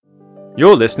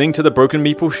You're listening to The Broken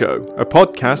Meeple Show, a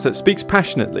podcast that speaks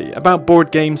passionately about board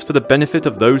games for the benefit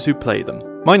of those who play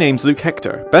them. My name's Luke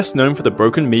Hector, best known for the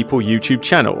Broken Meeple YouTube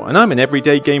channel, and I'm an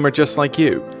everyday gamer just like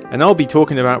you. And I'll be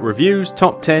talking about reviews,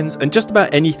 top 10s, and just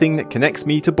about anything that connects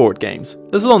me to board games.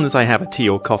 As long as I have a tea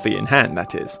or coffee in hand,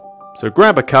 that is. So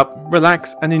grab a cup,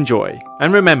 relax, and enjoy.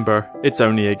 And remember, it's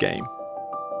only a game.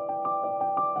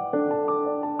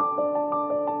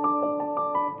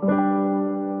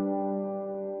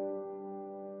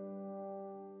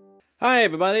 Hi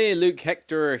everybody, Luke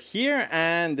Hector here,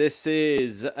 and this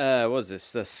is,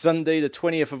 the Sunday the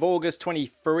 20th of August,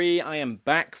 23. I am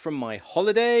back from my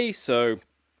holiday, so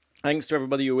thanks to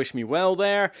everybody who wished me well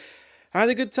there. I had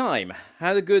a good time,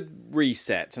 had a good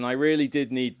reset, and I really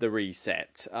did need the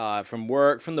reset, from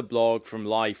work, from the blog, from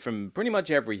life, from pretty much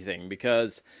everything,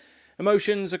 because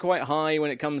emotions are quite high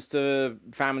when it comes to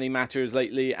family matters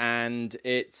lately, and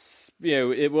it's,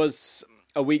 it was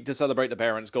a week to celebrate the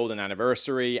parents' golden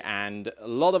anniversary, and a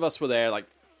lot of us were there, like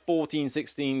 14,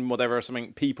 16, whatever,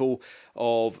 something, people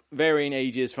of varying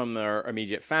ages from their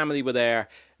immediate family were there.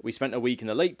 We spent a week in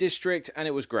the Lake District, and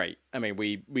it was great. I mean,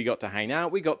 we got to hang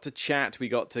out, we got to chat, we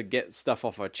got to get stuff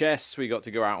off our chests, we got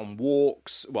to go out on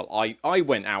walks. Well, I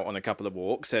went out on a couple of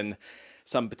walks, and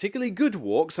some particularly good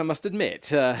walks, I must admit.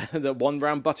 The one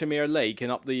round Buttermere Lake and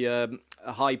up the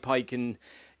High Pike and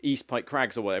East Pike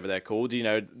Crags, or whatever they're called,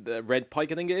 the Red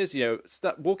Pike, I think it is,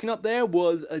 walking up there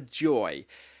was a joy,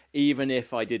 even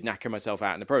if I did knacker myself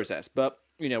out in the process. But,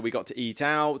 we got to eat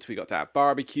out, we got to have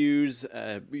barbecues,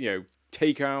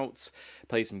 takeouts,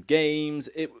 play some games.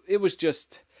 It was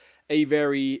just a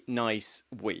very nice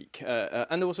week.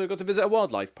 And also got to visit a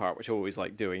wildlife park, which I always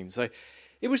like doing. So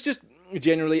it was just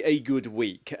generally a good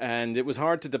week. And it was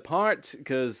hard to depart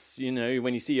because,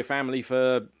 when you see your family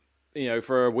for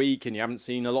a week and you haven't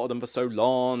seen a lot of them for so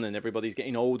long and everybody's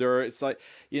getting older, it's like,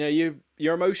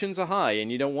 your emotions are high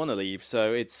and you don't want to leave.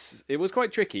 So it was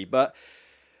quite tricky, but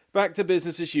back to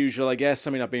business as usual, I guess. I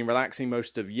mean, I've been relaxing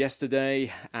most of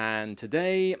yesterday and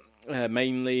today,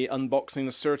 mainly unboxing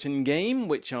a certain game,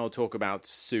 which I'll talk about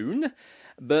soon.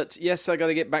 But yes, I got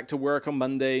to get back to work on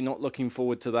Monday. Not looking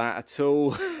forward to that at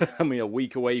all. I mean, a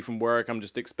week away from work, I'm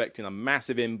just expecting a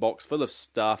massive inbox full of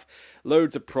stuff,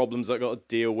 loads of problems I got to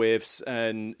deal with,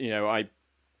 and I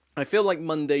feel like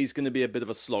Monday's going to be a bit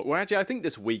of a slog. Well, actually, I think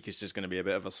this week is just going to be a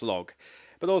bit of a slog.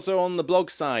 But also on the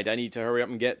blog side, I need to hurry up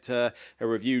and get a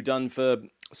review done for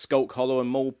Skulk Hollow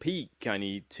and Mole Peak. I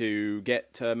need to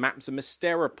get Maps of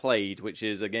Mystera played, which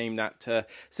is a game that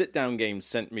Sit Down Games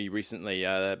sent me recently.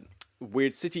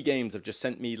 Weird City Games have just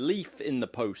sent me Leaf in the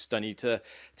post. I need to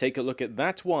take a look at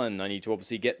that one. I need to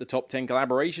obviously get the top 10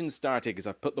 collaborations started because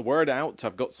I've put the word out.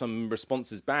 I've got some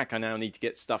responses back. I now need to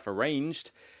get stuff arranged.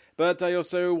 But I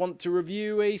also want to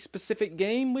review a specific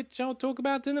game, which I'll talk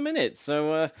about in a minute.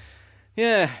 So,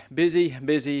 busy.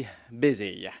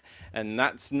 And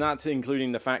that's not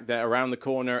including the fact that around the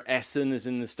corner, Essen is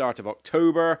in the start of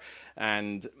October,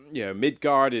 and,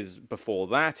 Midgard is before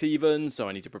that even, so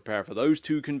I need to prepare for those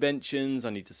two conventions. I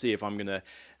need to see if I'm going to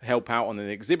help out on an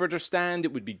exhibitor stand.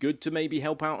 It would be good to maybe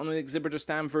help out on an exhibitor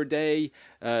stand for a day,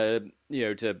 to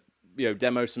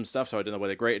demo some stuff. So I don't know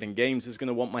whether Greater Than Games is going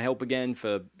to want my help again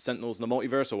for Sentinels in the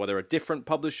Multiverse, or whether a different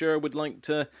publisher would like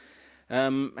to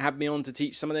have me on to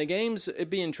teach some of their games. It'd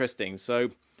be interesting.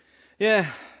 So,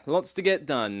 yeah, lots to get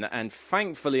done, and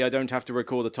thankfully I don't have to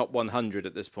record the top 100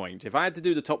 at this point. If I had to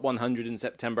do the top 100 in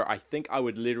September, I think I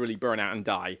would literally burn out and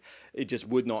die. It just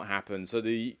would not happen. So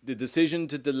the decision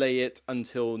to delay it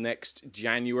until next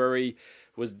January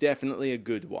was definitely a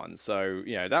good one. So,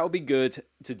 that would be good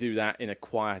to do that in a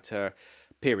quieter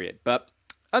period. But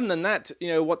other than that,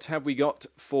 what have we got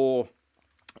for,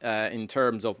 in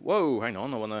terms of, whoa, hang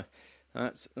on, I want to,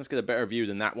 let's get a better view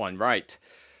than that one, right.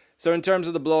 So in terms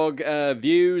of the blog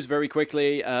views, very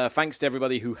quickly, thanks to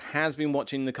everybody who has been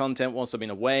watching the content whilst I've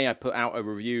been away. I put out a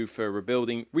review for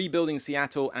Rebuilding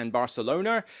Seattle and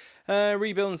Barcelona.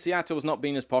 Rebuilding Seattle has not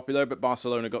been as popular, but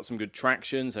Barcelona got some good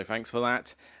traction, so thanks for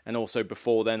that. And also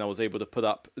before then, I was able to put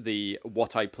up the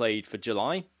What I Played for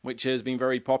July, which has been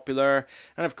very popular.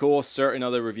 And of course, certain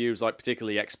other reviews, like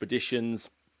particularly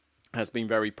Expeditions, has been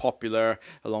very popular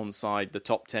alongside the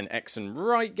top 10 X and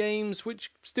Right games,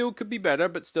 which still could be better,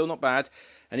 but still not bad.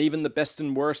 And even the best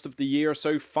and worst of the year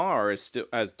so far has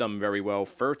done very well.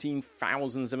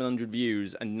 13,700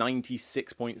 views and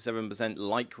 96.7%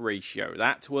 like ratio.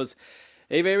 That was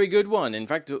a very good one. In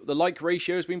fact, the like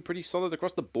ratio has been pretty solid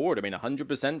across the board. I mean,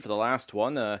 100% for the last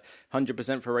one,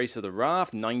 100% for Race of the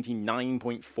Raft,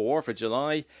 99.4 for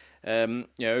July.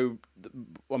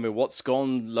 What's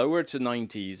gone lower to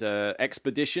 90s?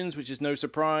 Expeditions, which is no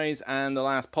surprise, and the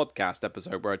last podcast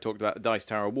episode where I talked about the Dice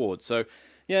Tower Awards. So,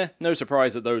 yeah, no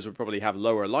surprise that those would probably have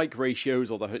lower like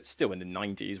ratios, although it's still in the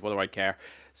 90s. What do I care?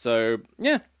 So,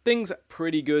 yeah, things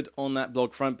pretty good on that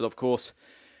blog front, but of course,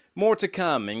 more to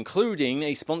come, including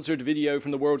a sponsored video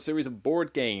from the World Series of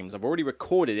Board Games. I've already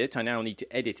recorded it, I now need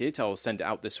to edit it, I'll send it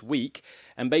out this week.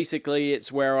 And basically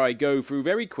it's where I go through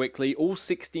very quickly all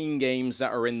 16 games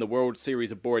that are in the World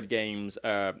Series of Board Games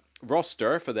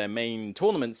roster for their main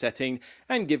tournament setting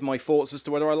and give my thoughts as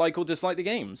to whether I like or dislike the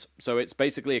games. So it's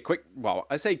basically a quick, well,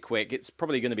 I say quick, it's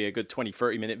probably going to be a good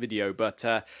 20-30 minute video, but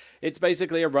it's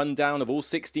basically a rundown of all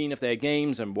 16 of their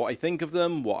games and what I think of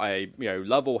them, what I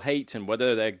love or hate, and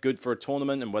whether they're good for a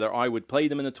tournament and whether I would play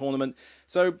them in a tournament.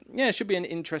 So yeah, it should be an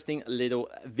interesting little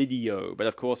video. But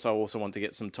of course I also want to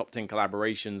get some top 10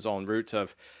 collaborations en route.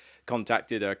 I've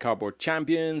contacted Cardboard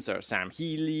Champions, or Sam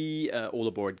Healy, All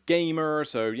Aboard Gamer,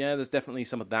 so yeah, there's definitely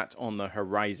some of that on the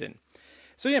horizon.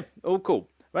 So yeah, all cool.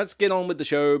 Let's get on with the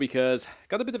show because I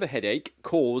got a bit of a headache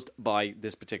caused by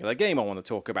this particular game I want to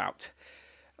talk about.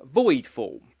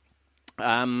 Voidfall.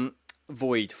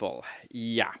 Voidfall.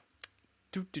 Yeah.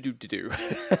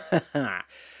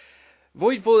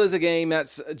 Voidfall is a game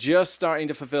that's just starting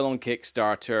to fulfill on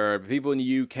Kickstarter. People in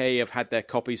the UK have had their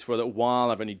copies for a little while.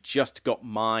 I've only just got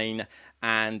mine,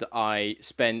 and I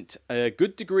spent a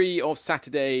good degree of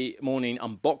Saturday morning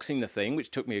unboxing the thing,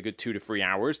 which took me a good 2 to 3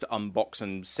 hours to unbox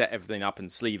and set everything up and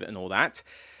sleeve it and all that.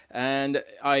 And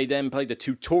I then played the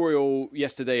tutorial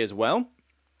yesterday as well,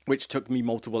 which took me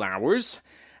multiple hours.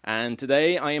 And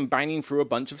today I am banging through a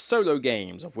bunch of solo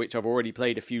games, of which I've already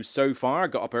played a few so far. I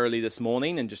got up early this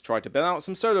morning and just tried to build out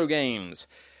some solo games,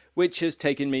 which has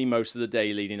taken me most of the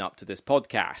day leading up to this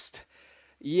podcast.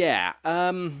 Yeah,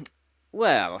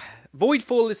 well,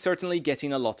 Voidfall is certainly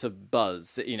getting a lot of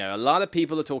buzz. A lot of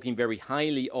people are talking very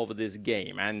highly of this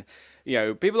game, and,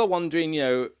 people are wondering,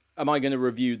 am I going to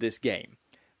review this game?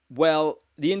 Well,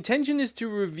 the intention is to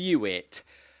review it,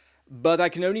 but I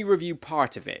can only review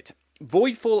part of it.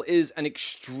 Voidfall is an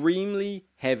extremely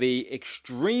heavy,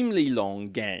 extremely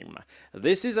long game.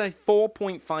 This is a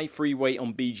 4.53 weight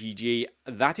on BGG.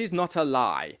 That is not a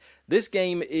lie. This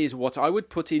game is what I would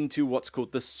put into what's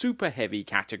called the super heavy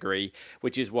category,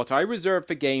 which is what I reserve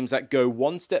for games that go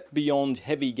one step beyond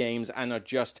heavy games and are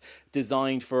just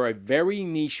designed for a very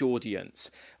niche audience.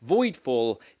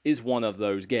 Voidfall is one of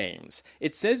those games.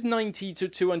 It says 90 to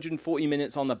 240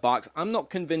 minutes on the box. I'm not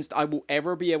convinced I will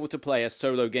ever be able to play a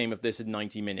solo game of this in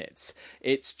 90 minutes.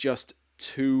 It's just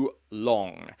too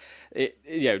long.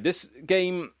 This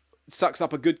game sucks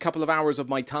up a good couple of hours of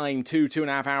my time,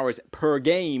 2.5 hours per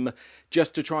game,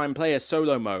 just to try and play a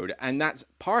solo mode. And that's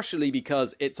partially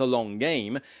because it's a long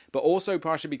game, but also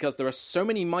partially because there are so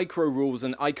many micro rules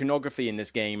and iconography in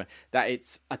this game that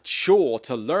it's a chore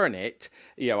to learn it.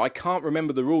 I can't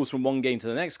remember the rules from one game to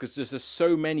the next because there's just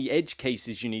so many edge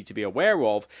cases you need to be aware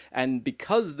of. And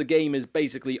because the game is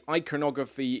basically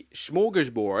iconography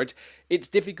smorgasbord, it's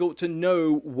difficult to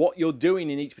know what you're doing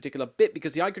in each particular bit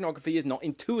because the iconography is not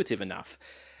intuitive enough.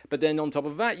 But then on top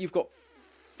of that, you've got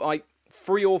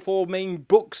 3 or 4 main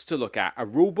books to look at. A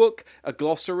rule book, a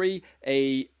glossary,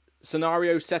 a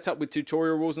scenario setup with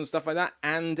tutorial rules and stuff like that,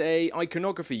 and a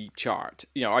iconography chart,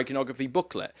 iconography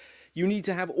booklet. You need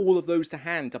to have all of those to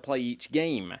hand to play each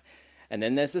game. And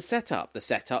then there's the setup. The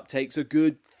setup takes a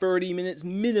good 30 minutes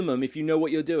minimum if you know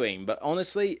what you're doing. But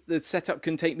honestly, the setup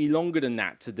can take me longer than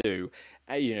that to do.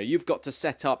 You've got to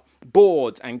set up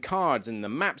boards and cards and the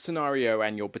map scenario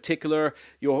and your particular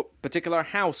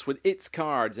house with its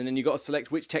cards, and then you've got to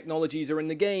select which technologies are in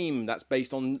the game. That's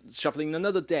based on shuffling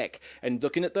another deck and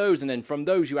looking at those, and then from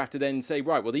those you have to then say,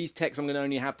 right, well, these techs I'm going to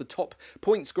only have the top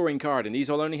point scoring card, and these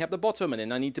I'll only have the bottom, and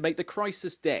then I need to make the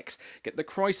crisis decks, get the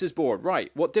crisis board. Right,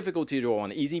 what difficulty do I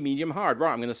want? Easy, medium, hard.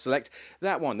 Right, I'm going to select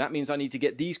that one. That means I need to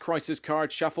get these crisis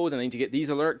cards shuffled, and I need to get these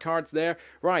alert cards there.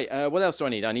 Right, what else do I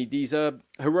need? I need these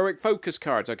heroic focus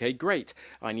cards. Okay, great.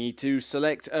 I need to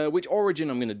select which origin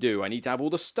I'm going to do. I need to have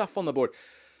all the stuff on the board.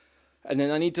 And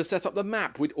then I need to set up the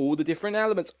map with all the different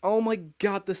elements. Oh my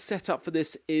god, the setup for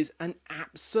this is an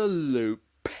absolute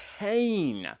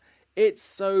pain. It's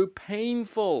so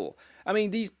painful. I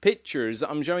mean, these pictures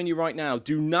I'm showing you right now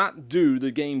do not do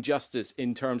the game justice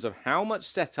in terms of how much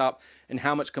setup and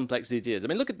how much complexity it is. I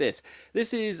mean, look at this.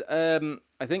 This is,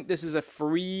 I think this is a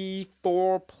free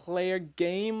 4-player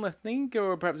game, I think,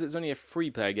 or perhaps it's only a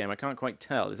 3-player game. I can't quite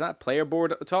tell. Is that a player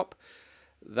board at the top?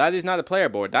 That is not a player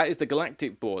board. That is the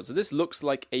Galactic board. So this looks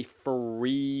like a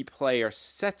 3-player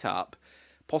setup.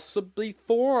 Possibly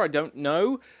 4, I don't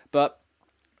know. But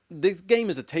the game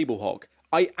is a table hog.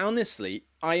 I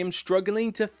am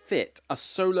struggling to fit a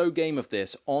solo game of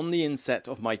this on the inset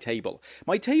of my table.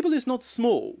 My table is not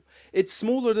small. It's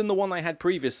smaller than the one I had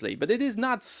previously, but it is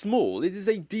not small. It is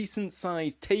a decent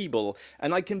sized table,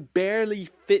 and I can barely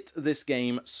fit this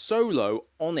game solo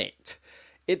on it.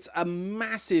 It's a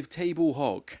massive table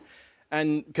hog.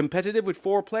 And competitive with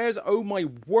 4 players? Oh my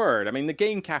word. I mean, the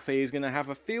Game Cafe is going to have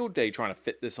a field day trying to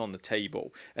fit this on the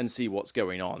table and see what's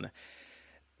going on.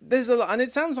 There's a lot, and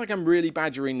it sounds like I'm really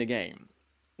badgering the game.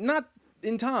 Not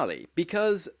entirely,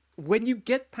 because when you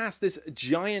get past this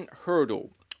giant hurdle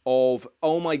of,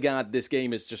 oh my god, this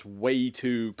game is just way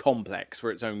too complex for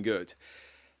its own good,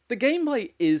 the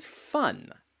gameplay is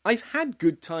fun. I've had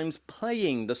good times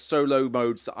playing the solo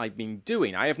modes that I've been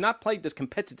doing. I have not played this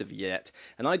competitively yet,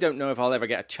 and I don't know if I'll ever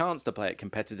get a chance to play it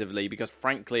competitively, because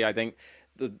frankly, I think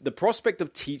the prospect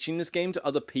of teaching this game to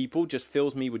other people just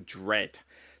fills me with dread.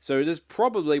 So this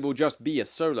probably will just be a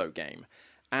solo game.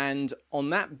 And on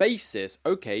that basis,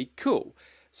 okay, cool.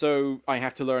 So I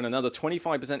have to learn another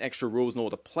 25% extra rules in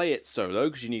order to play it solo,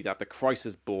 because you need to have the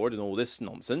crisis board and all this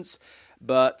nonsense.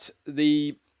 But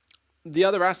the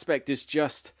other aspect is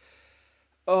just,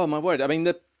 oh my word. I mean,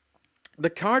 the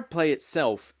card play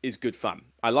itself is good fun.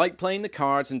 I like playing the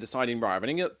cards and deciding, right,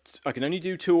 I can only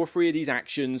do 2 or 3 of these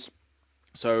actions.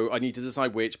 So I need to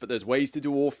decide which, but there's ways to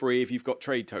do all 3 if you've got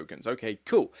trade tokens. Okay,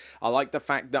 cool. I like the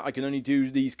fact that I can only do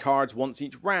these cards once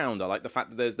each round. I like the fact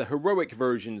that there's the heroic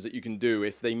versions that you can do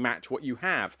if they match what you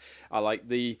have. I like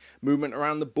the movement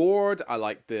around the board. I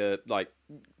like the,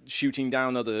 shooting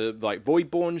down other,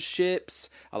 Voidborn ships.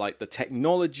 I like the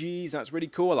technologies. That's really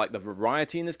cool. I like the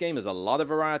variety in this game. There's a lot of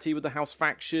variety with the house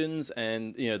factions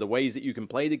and, the ways that you can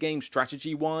play the game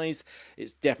strategy-wise.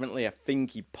 It's definitely a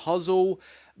thinky puzzle,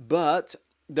 but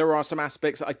there are some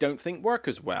aspects that I don't think work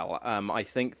as well. I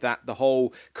think that the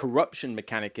whole corruption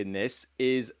mechanic in this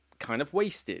is kind of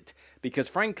wasted, because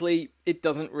frankly it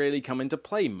doesn't really come into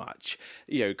play much.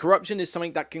 Corruption is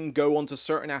something that can go onto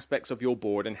certain aspects of your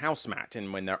board and house mat,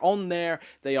 and when they're on there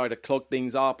they either clog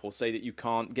things up or say that you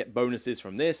can't get bonuses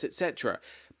from this, etc.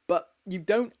 But you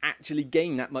don't actually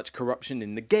gain that much corruption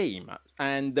in the game,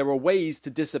 and there are ways to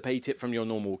dissipate it from your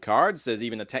normal cards. There's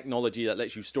even a technology that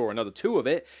lets you store another 2 of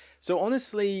it. So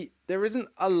honestly, there isn't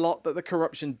a lot that the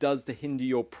corruption does to hinder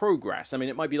your progress. I mean,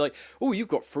 it might be like, oh, you've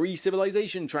got 3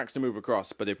 civilization tracks to move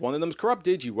across, but if one of them's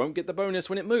corrupted, you won't get the bonus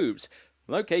when it moves.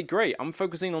 Okay, great. I'm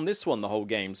focusing on this one the whole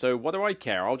game, so what do I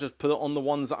care? I'll just put it on the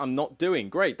ones that I'm not doing.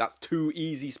 Great, that's 2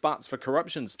 easy spots for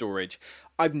corruption storage.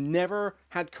 I've never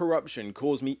had corruption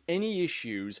cause me any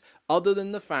issues other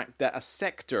than the fact that a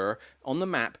sector on the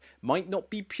map might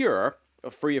not be pure,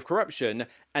 free of corruption,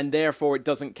 and therefore it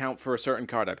doesn't count for a certain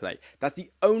card I play. That's the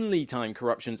only time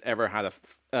corruption's ever had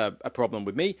a problem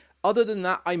with me. Other than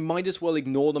that, I might as well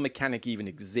ignore the mechanic even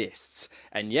exists.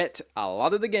 And yet, a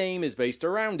lot of the game is based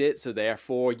around it, so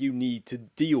therefore you need to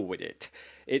deal with it.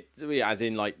 As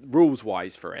in,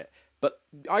 rules-wise for it. But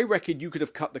I reckon you could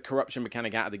have cut the corruption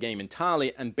mechanic out of the game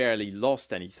entirely and barely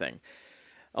lost anything.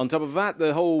 On top of that,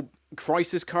 the whole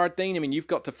crisis card thing, I mean, you've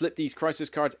got to flip these crisis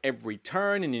cards every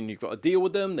turn, and then you've got to deal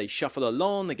with them. They shuffle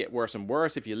along, they get worse and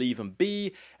worse if you leave them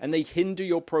be, and they hinder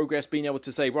your progress being able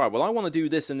to say, right, well, I want to do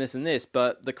this and this and this,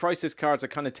 but the crisis cards are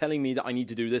kind of telling me that I need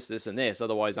to do this, this, and this,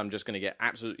 otherwise I'm just going to get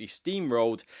absolutely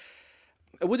steamrolled.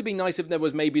 It would have been nice if there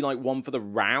was maybe one for the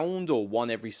round or one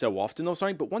every so often or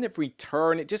something, but one every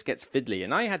turn, it just gets fiddly,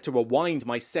 and I had to rewind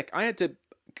I had to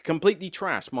completely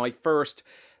trash my first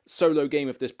solo game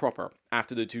of this proper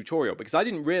after the tutorial, because I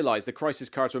didn't realize the crisis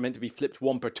cards were meant to be flipped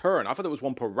 1 per turn. I thought it was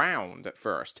 1 per round at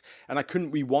first, and I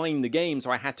couldn't rewind the game,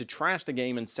 so I had to trash the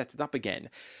game and set it up again,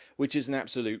 which is an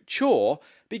absolute chore,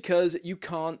 because you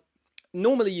can't.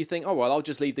 Normally you think, oh well, I'll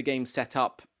just leave the game set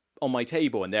up on my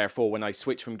table, and therefore when I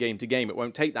switch from game to game it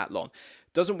won't take that long.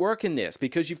 Doesn't work in this,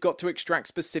 because you've got to extract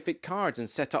specific cards and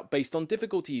set up based on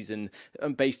difficulties and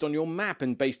based on your map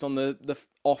and based on the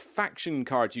off faction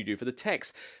cards you do for the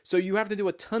text. So you have to do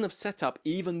a ton of setup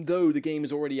even though the game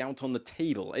is already out on the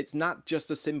table. It's not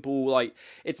just a simple,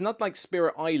 it's not like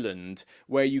Spirit Island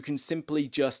where you can simply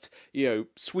just,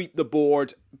 sweep the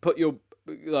board, put your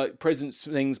presence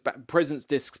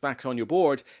discs back on your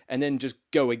board and then just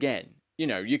go again.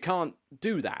 you can't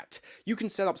do that. You can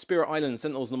set up Spirit Island and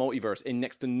Sentinels in the Multiverse in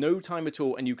next to no time at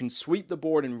all, and you can sweep the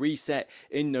board and reset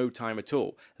in no time at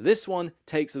all. This one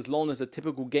takes as long as a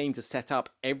typical game to set up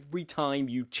every time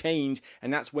you change,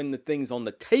 and that's when the thing's on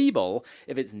the table.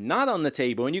 If it's not on the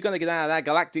table and you're going to get out of that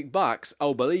galactic box,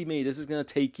 oh, believe me, this is going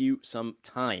to take you some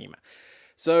time.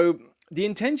 So the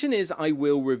intention is I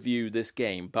will review this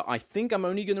game, but I think I'm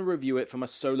only going to review it from a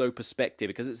solo perspective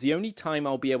because it's the only time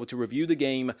I'll be able to review the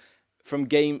game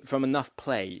from enough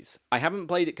plays. I haven't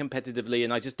played it competitively,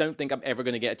 and I just don't think I'm ever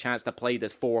going to get a chance to play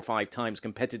this 4 or 5 times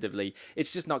competitively.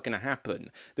 It's just not going to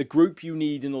happen. The group you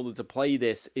need in order to play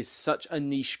this is such a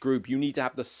niche group. You need to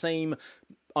have the same,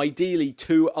 ideally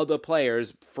 2 other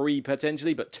players, 3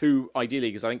 potentially, but 2 ideally,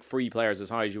 because I think 3 players is as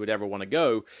high as you would ever want to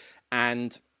go.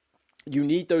 And you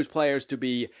need those players to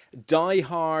be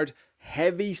die-hard,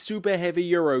 super heavy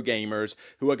Eurogamers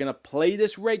who are going to play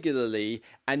this regularly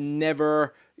and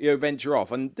never venture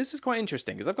off. And this is quite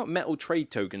interesting because I've got metal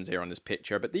trade tokens here on this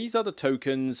picture, but these other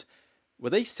tokens, were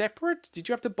they separate? Did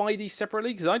you have to buy these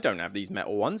separately? Because I don't have these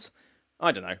metal ones.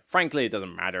 I don't know. Frankly, it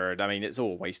doesn't matter. I mean, it's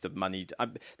all a waste of money.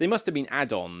 They must have been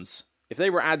add-ons. If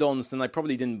they were add-ons, then I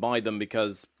probably didn't buy them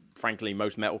because, frankly,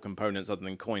 most metal components other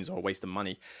than coins are a waste of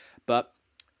money. But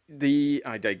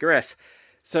I digress.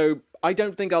 So I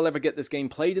don't think I'll ever get this game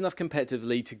played enough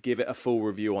competitively to give it a full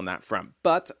review on that front.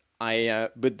 But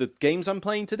with the games I'm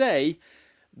playing today,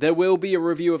 there will be a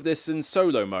review of this in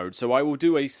solo mode. So I will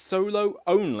do a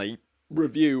solo-only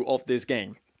review of this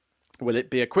game. Will it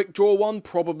be a quick draw one?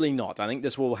 Probably not. I think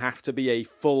this will have to be a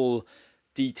full,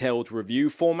 detailed review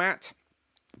format,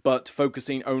 but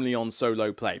focusing only on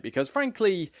solo play. Because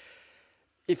frankly,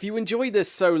 if you enjoy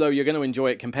this solo, you're going to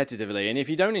enjoy it competitively. And if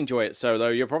you don't enjoy it solo,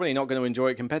 you're probably not going to enjoy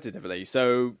it competitively.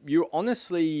 So you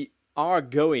honestly are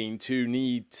going to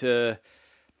need to,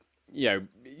 you're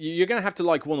going to have to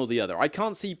like one or the other. I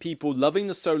can't see people loving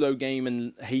the solo game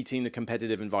and hating the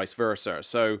competitive and vice versa.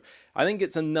 So I think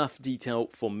it's enough detail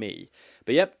for me.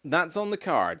 But yep, that's on the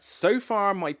cards. So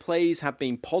far, my plays have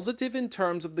been positive in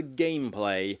terms of the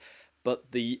gameplay,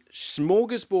 but the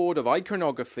smorgasbord of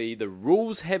iconography, the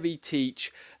rules-heavy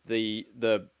teach, the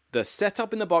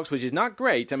setup in the box, which is not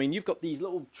great. I mean, you've got these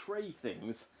little tray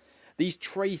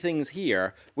things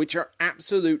here, which are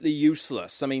absolutely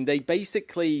useless. I mean, they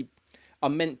basically are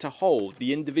meant to hold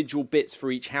the individual bits for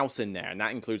each house in there, and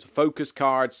that includes focus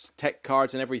cards, tech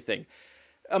cards, and everything.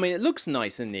 I mean, it looks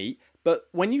nice and neat, but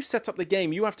when you set up the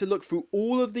game, you have to look through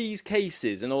all of these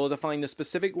cases in order to find the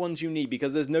specific ones you need,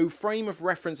 because there's no frame of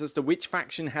reference as to which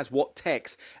faction has what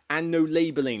text, and no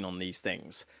labeling on these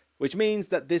things. Which means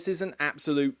that this is an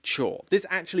absolute chore. This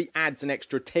actually adds an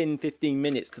extra 10-15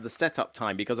 minutes to the setup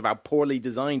time because of how poorly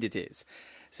designed it is.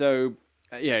 So,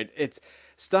 it's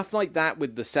stuff like that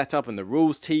with the setup and the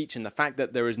rules teach, and the fact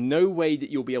that there is no way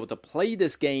that you'll be able to play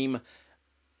this game,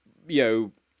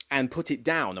 and put it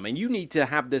down. I mean, you need to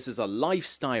have this as a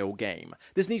lifestyle game.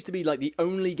 This needs to be like the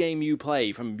only game you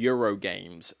play from Euro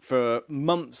games for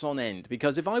months on end.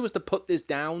 Because if I was to put this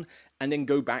down and then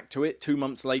go back to it 2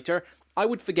 months later, I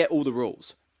would forget all the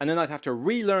rules. And then I'd have to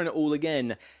relearn it all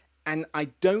again. And I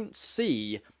don't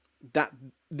see that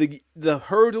the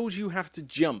hurdles you have to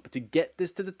jump to get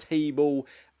this to the table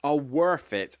are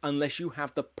worth it unless you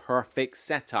have the perfect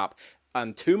setup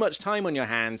and too much time on your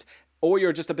hands, or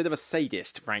you're just a bit of a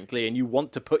sadist, frankly, and you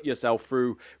want to put yourself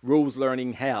through rules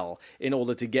learning hell in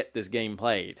order to get this game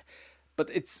played. But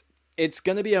it's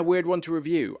going to be a weird one to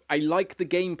review. I like the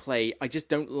gameplay, I just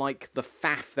don't like the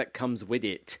faff that comes with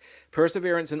it.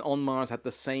 Perseverance and On Mars had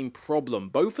the same problem.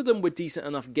 Both of them were decent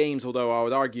enough games, although I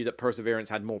would argue that Perseverance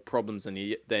had more problems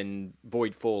than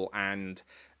Voidfall and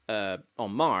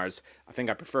On Mars. I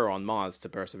think I prefer On Mars to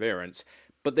Perseverance.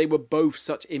 But they were both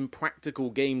such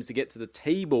impractical games to get to the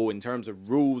table in terms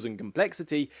of rules and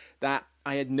complexity that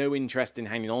I had no interest in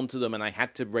hanging on to them, and I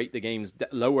had to rate the games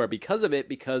lower because of it,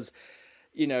 because,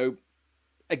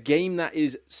 a game that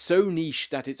is so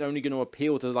niche that it's only going to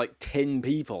appeal to like 10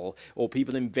 people, or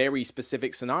people in very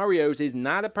specific scenarios, is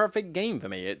not a perfect game for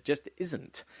me. It just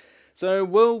isn't. So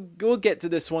we'll get to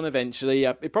this one eventually.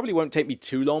 It probably won't take me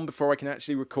too long before I can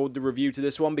actually record the review to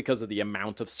this one because of the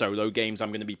amount of solo games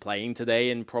I'm going to be playing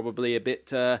today, and probably a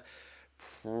bit...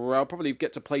 I'll probably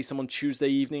get to play some on Tuesday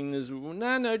evening.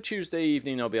 Tuesday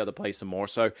evening I'll be able to play some more.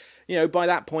 So, by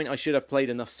that point I should have played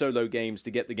enough solo games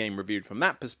to get the game reviewed from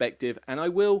that perspective, and I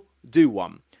will do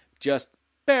one. Just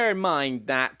bear in mind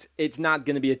that it's not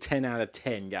going to be a 10 out of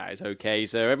 10, guys, okay?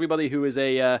 So everybody who is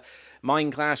a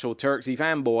Mindclash or Turksy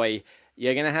fanboy,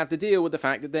 you're going to have to deal with the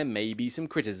fact that there may be some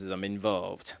criticism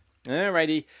involved.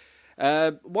 Alrighty.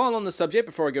 While on the subject,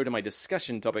 before I go to my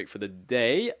discussion topic for the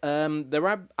day,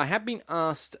 I have been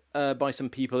asked by some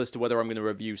people as to whether I'm going to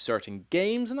review certain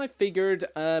games, and I figured,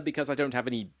 because I don't have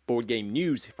any board game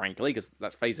news, frankly, because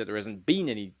let's face it, there hasn't been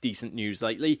any decent news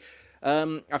lately,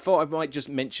 I thought I might just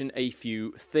mention a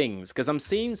few things, because I'm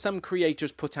seeing some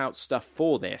creators put out stuff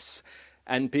for this,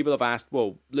 and people have asked,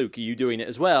 well, Luke, are you doing it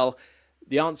as well?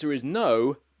 The answer is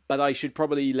no, but I should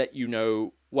probably let you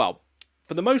know, well,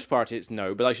 for the most part, it's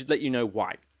no, but I should let you know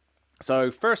why.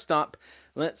 So first up,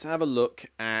 let's have a look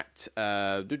at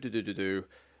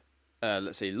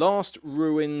let's see, Lost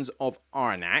Ruins of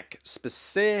Arnak,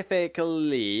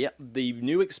 specifically the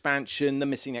new expansion, The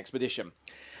Missing Expedition.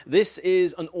 This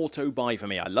is an auto-buy for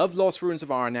me. I love Lost Ruins of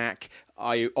Arnak.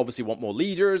 I obviously want more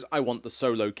leaders. I want the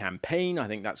solo campaign. I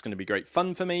think that's going to be great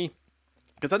fun for me.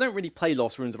 Because I don't really play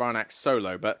Lost Ruins of Arnak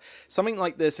solo, but something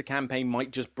like this, a campaign,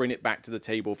 might just bring it back to the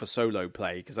table for solo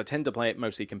play, because I tend to play it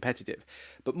mostly competitive.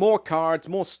 But more cards,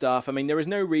 more stuff, I mean, there is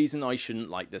no reason I shouldn't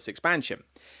like this expansion.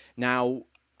 Now,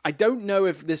 I don't know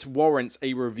if this warrants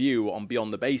a review on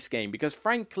Beyond the Base Game, because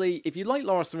frankly, if you like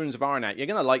Lost Ruins of Arnak, you're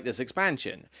going to like this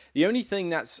expansion. The only thing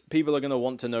that people are going to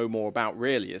want to know more about,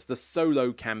 really, is the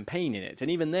solo campaign in it. And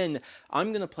even then, I'm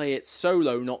going to play it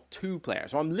solo, not two-player.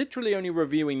 So I'm literally only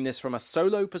reviewing this from a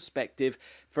solo perspective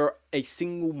for a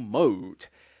single mode.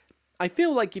 I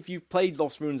feel like if you've played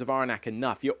Lost Ruins of Arnak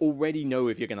enough, you already know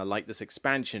if you're going to like this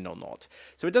expansion or not.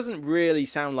 So it doesn't really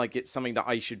sound like it's something that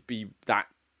I should be that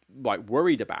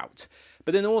worried about.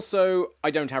 But then also, I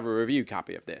don't have a review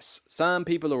copy of this. Some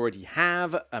people already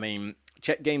have. I mean,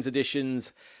 Czech Games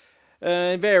editions,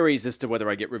 it varies as to whether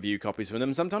I get review copies from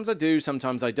them. Sometimes I do,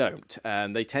 sometimes I don't.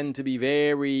 And they tend to be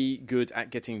very good at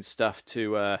getting stuff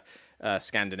to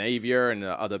Scandinavia and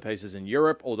other places in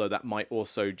Europe, although that might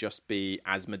also just be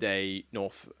Asmodee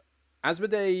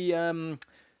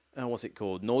what's it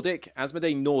called? Nordic?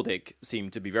 Asmodee Nordic seem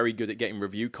to be very good at getting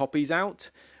review copies out,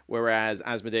 whereas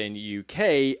Asmodee in the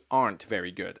UK aren't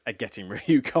very good at getting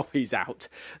review copies out.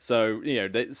 So,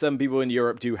 some people in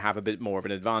Europe do have a bit more of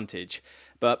an advantage.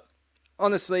 But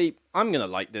honestly, I'm going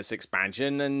to like this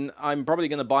expansion, and I'm probably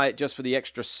going to buy it just for the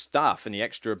extra stuff and the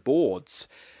extra boards.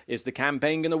 Is the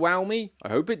campaign going to wow me? I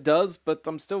hope it does, but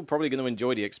I'm still probably going to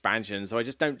enjoy the expansion, so I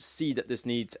just don't see that this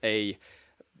needs a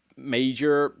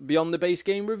major Beyond the Base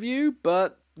Game review,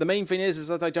 but the main thing is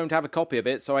that I don't have a copy of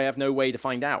it, so I have no way to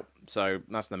find out. So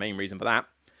that's the main reason for that.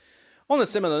 On a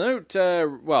similar note,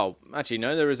 well, actually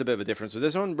no, there is a bit of a difference with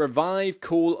this one. Revive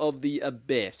Call of the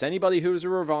Abyss. Anybody who is a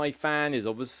Revive fan is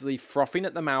obviously frothing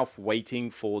at the mouth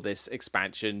waiting for this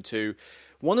expansion to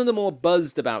one of the more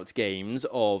buzzed about games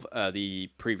of the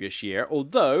previous year,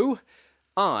 although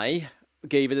I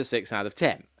gave it a 6 out of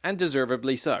 10, and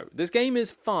deservedly so. This game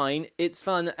is fine, it's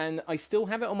fun, and I still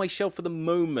have it on my shelf for the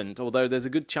moment, although there's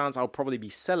a good chance I'll probably be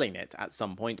selling it at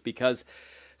some point, because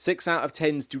 6 out of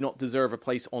 10s do not deserve a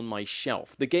place on my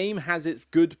shelf. The game has its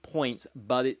good points,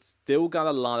 but it's still got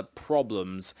a lot of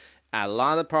problems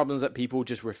that people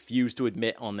just refuse to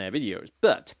admit on their videos.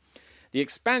 But the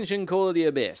expansion Call of the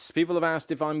Abyss, people have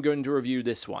asked if I'm going to review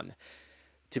this one.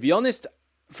 To be honest,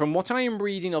 from what I am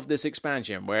reading of this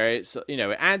expansion, where it's, it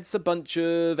adds a bunch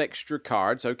of extra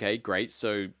cards, okay, great,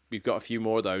 so we've got a few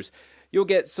more of those. You'll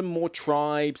get some more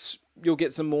tribes, you'll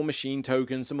get some more machine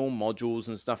tokens, some more modules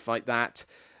and stuff like that.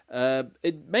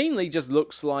 It mainly just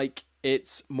looks like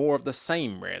it's more of the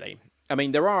same, really. I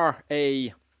mean, there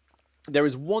is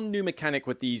one new mechanic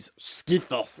with these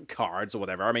Skithos cards or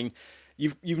whatever. I mean,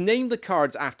 You've named the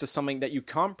cards after something that you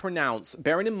can't pronounce,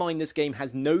 bearing in mind this game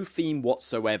has no theme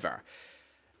whatsoever.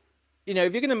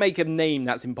 If you're going to make a name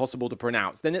that's impossible to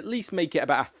pronounce, then at least make it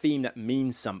about a theme that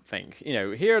means something.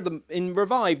 Here in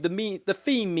Revive, the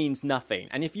theme means nothing.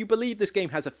 And if you believe this game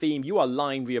has a theme, you are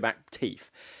lying with your back teeth.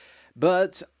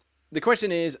 But the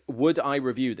question is, would I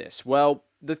review this? Well,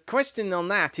 the question on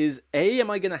that is, A, am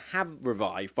I going to have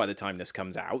Revive by the time this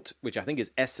comes out, which I think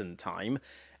is Essen time?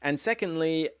 And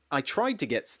secondly, I tried to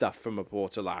get stuff from a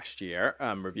portal last year,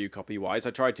 review copy-wise.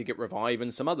 I tried to get Revive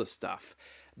and some other stuff.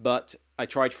 But I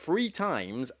tried 3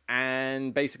 times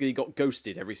and basically got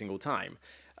ghosted every single time.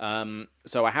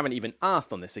 So I haven't even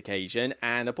asked on this occasion.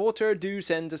 And a porter do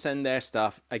tend to send their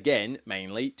stuff, again,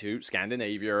 mainly to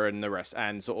Scandinavia and the rest,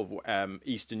 and sort of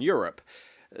Eastern Europe.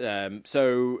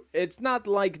 So it's not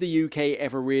like the UK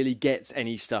ever really gets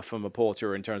any stuff from a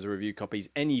porter in terms of review copies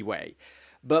anyway.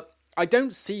 But I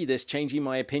don't see this changing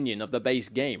my opinion of the base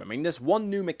game. I mean, this one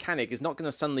new mechanic is not going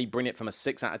to suddenly bring it from a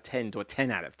 6 out of 10 to a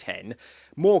 10 out of 10.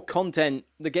 More content,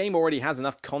 the game already has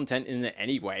enough content in it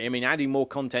anyway. I mean, adding more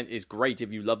content is great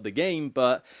if you love the game,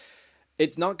 but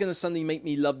it's not going to suddenly make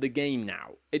me love the game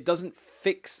now. It doesn't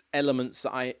fix elements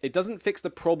it doesn't fix the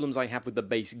problems I have with the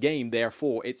base game,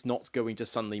 therefore it's not going to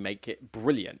suddenly make it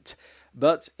brilliant.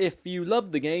 But if you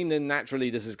love the game, then naturally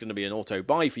this is going to be an auto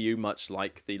buy for you, much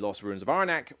like the Lost Ruins of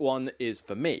Arnak one is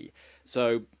for me.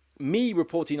 So me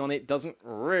reporting on it doesn't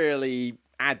really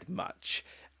add much.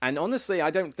 And honestly, I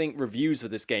don't think reviews for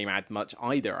this game add much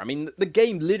either. I mean, the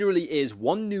game literally is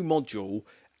one new module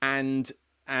and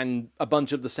a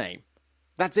bunch of the same.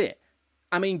 That's it.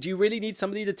 I mean, do you really need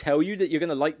somebody to tell you that you're going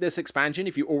to like this expansion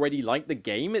if you already like the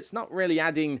game? It's not really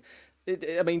adding...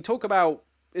 I mean, talk about...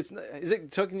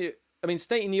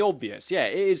 stating the obvious. Yeah,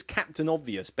 it is Captain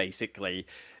Obvious, basically,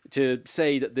 to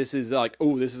say that this is like,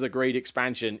 oh, this is a great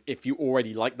expansion if you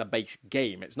already like the base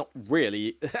game. It's not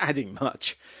really adding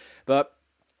much. But,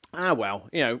 well,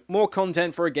 more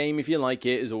content for a game if you like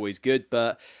it is always good.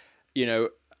 But, the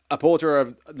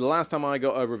last time I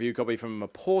got a review copy from a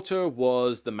porter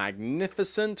was The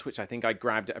Magnificent, which I think I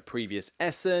grabbed at a previous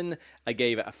Essen. I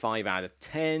gave it a 5 out of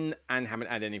 10 and haven't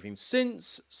had anything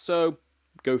since, so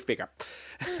go figure.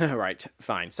 Right,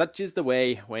 fine. Such is the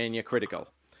way when you're critical.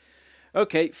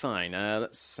 Okay, fine.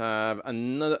 Let's have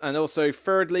another. And also,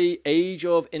 thirdly, Age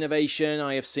of Innovation.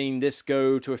 I have seen this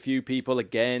go to a few people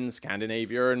again,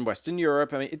 Scandinavia and Western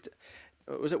Europe. I mean,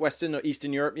 was it Western or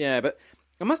Eastern Europe? Yeah, but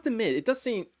I must admit, it does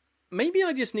seem... Maybe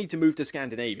I just need to move to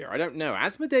Scandinavia. I don't know.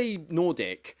 Asmodee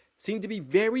Nordic seem to be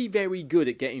very, very good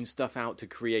at getting stuff out to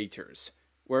creators.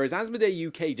 Whereas Asmodee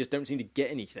UK just don't seem to get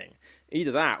anything.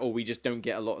 Either that, or we just don't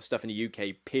get a lot of stuff in the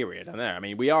UK, period. I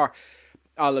mean,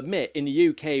 I'll admit, in the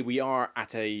UK, we are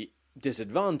at a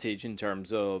disadvantage in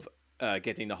terms of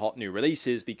getting the hot new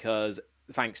releases because,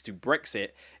 thanks to Brexit,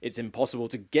 it's impossible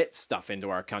to get stuff into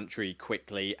our country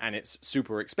quickly, and it's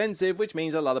super expensive, which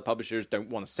means a lot of publishers don't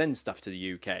want to send stuff to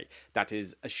the UK. That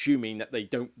is assuming that they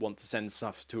don't want to send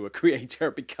stuff to a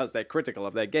creator because they're critical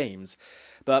of their games.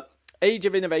 But Age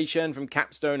of Innovation from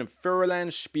Capstone and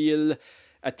Furland Spiel,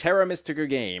 a Terra Mystica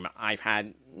game. I've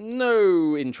had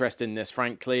no interest in this,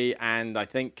 frankly, and I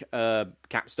think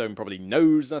Capstone probably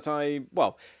knows that I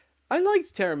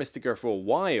liked Terra Mystica for a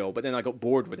while, but then I got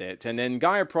bored with it, and then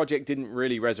Gaia Project didn't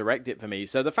really resurrect it for me,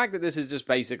 so the fact that this is just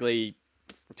basically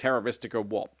Terra Mystica,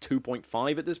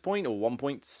 2.5 at this point, or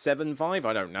 1.75,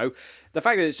 I don't know. The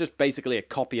fact that it's just basically a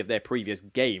copy of their previous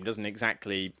game doesn't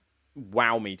exactly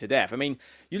wow me to death. I mean,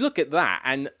 you look at that,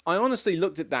 and I honestly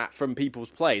looked at that from people's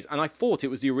plays, and I thought it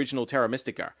was the original Terra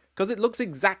Mystica, because it looks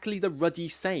exactly the ruddy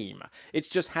same. It's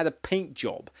just had a paint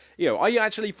job. I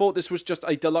actually thought this was just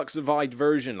a deluxeified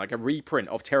version, like a reprint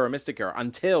of Terra Mystica,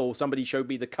 until somebody showed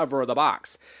me the cover of the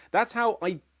box. That's how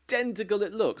identical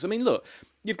it looks. I mean, look,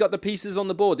 you've got the pieces on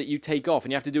the board that you take off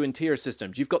and you have to do in tier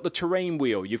systems. You've got the terrain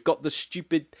wheel. You've got the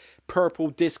stupid purple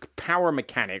disc power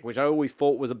mechanic, which I always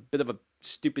thought was a bit of a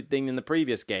stupid thing in the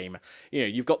previous game.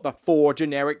 You've got the 4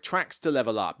 generic tracks to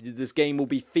level up. This game will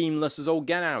be themeless as all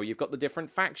get out. You've got the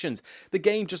different factions. The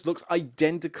game just looks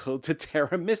identical to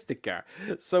Terra Mystica.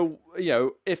 So,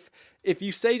 if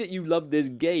you say that you love this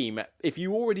game, if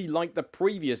you already like the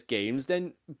previous games,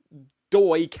 then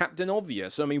doy Captain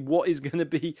Obvious. I mean, what is going to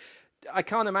be... I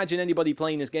can't imagine anybody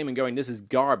playing this game and going, this is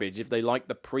garbage, if they like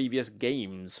the previous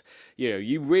games.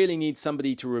 You really need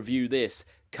somebody to review this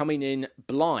coming in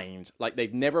blind, like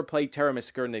they've never played Terra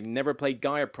Mystica and they've never played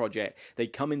Gaia Project. They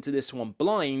come into this one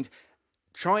blind.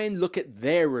 Try and look at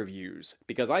their reviews,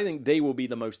 because I think they will be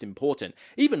the most important.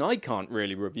 Even I can't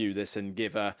really review this and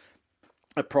give a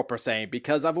proper saying,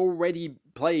 because I've already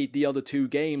played the other 2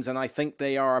 games and I think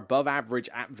they are above average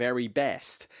at very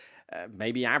best.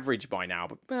 Maybe average by now,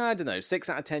 but I don't know, 6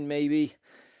 out of 10 maybe.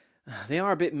 They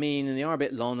are a bit mean and they are a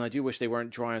bit long. I do wish they weren't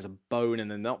dry as a bone and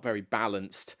they're not very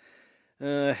balanced.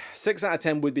 6 out of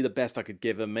 10 would be the best I could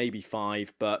give them, maybe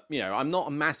 5, but, I'm not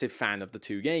a massive fan of the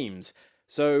 2 games.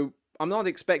 So I'm not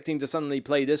expecting to suddenly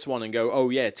play this one and go, oh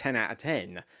yeah, 10 out of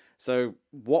 10. So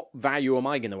what value am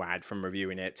I going to add from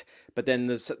reviewing it? But then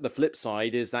the flip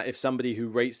side is that if somebody who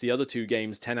rates the other 2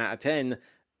 games 10 out of 10,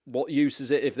 what use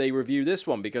is it if they review this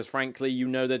one? Because frankly,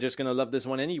 they're just going to love this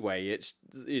one anyway. It's,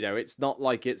 it's not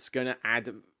like it's going to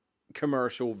add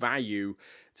commercial value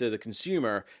to the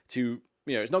consumer to,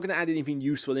 it's not going to add anything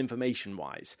useful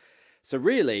information-wise. So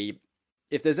really,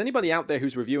 if there's anybody out there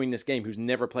who's reviewing this game who's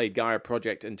never played Gaia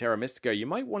Project and Terra Mystica, you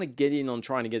might want to get in on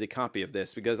trying to get a copy of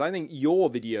this, because I think your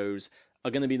videos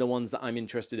are going to be the ones that I'm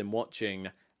interested in watching,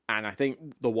 and I think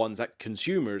the ones that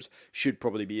consumers should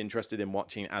probably be interested in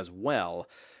watching as well.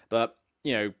 But,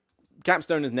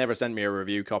 Capstone has never sent me a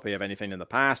review copy of anything in the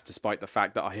past, despite the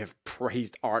fact that I have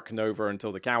praised Ark Nova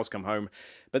until the cows come home.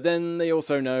 But then they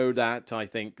also know that I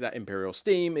think that Imperial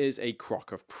Steam is a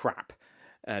crock of crap.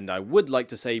 And I would like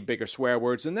to say bigger swear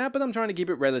words than that, but I'm trying to keep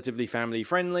it relatively family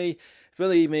friendly.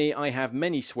 Believe me, I have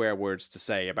many swear words to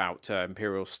say about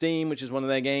Imperial Steam, which is one of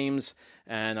their games,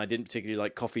 and I didn't particularly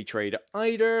like Coffee Trade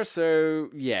either, so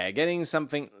yeah, getting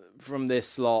something from this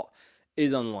slot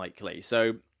is unlikely.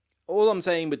 So all I'm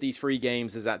saying with these free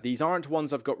games is that these aren't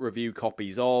ones I've got review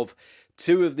copies of.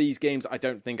 Two of these games I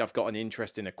don't think I've got an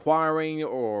interest in acquiring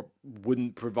or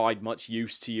wouldn't provide much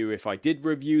use to you if I did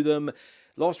review them.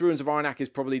 Lost Ruins of Arnak is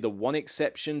probably the one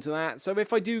exception to that, so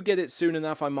if I do get it soon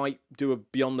enough, I might do a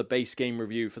Beyond the Base Game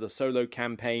review for the solo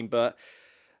campaign, but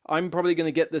I'm probably going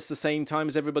to get this the same time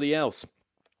as everybody else,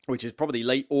 which is probably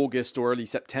late August or early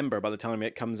September by the time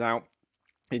it comes out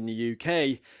in the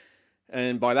UK.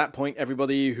 And by that point,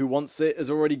 everybody who wants it has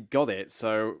already got it,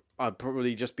 so I'd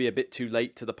probably just be a bit too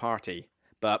late to the party.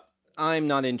 But I'm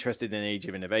not interested in Age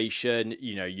of Innovation.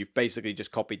 You know, you've basically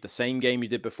just copied the same game you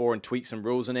did before and tweaked some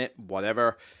rules in it,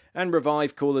 whatever. And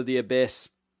revive Call of the Abyss.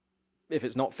 If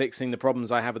it's not fixing the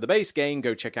problems I have with the base game,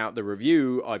 go check out the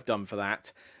review I've done for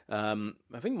that. I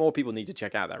think more people need to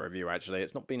check out that review, actually.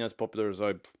 It's not been as popular as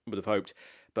I would have hoped.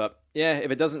 But yeah,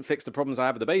 if it doesn't fix the problems I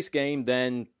have with the base game,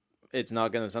 then it's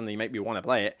not going to suddenly make me want to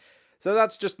play it. So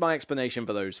that's just my explanation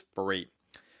for those three.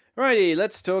 Alrighty,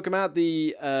 let's talk about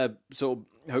the sort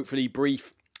of hopefully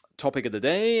brief topic of the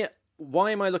day.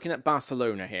 Why am I looking at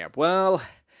Barcelona here? Well,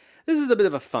 this is a bit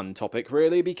of a fun topic,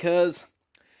 really, because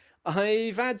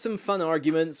I've had some fun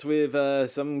arguments with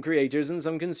some creators and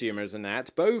some consumers and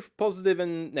that, both positive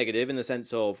and negative in the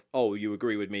sense of, oh, you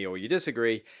agree with me or you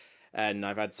disagree. And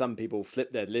I've had some people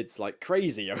flip their lids like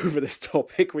crazy over this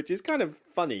topic, which is kind of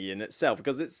funny in itself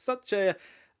because it's such a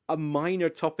minor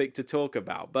topic to talk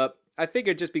about. But I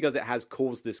figured just because it has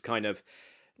caused this kind of,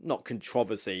 not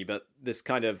controversy, but this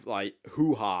kind of like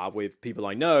hoo-ha with people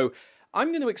I know, I'm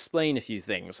going to explain a few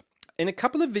things. In a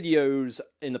couple of videos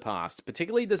in the past,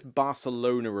 particularly this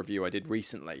Barcelona review I did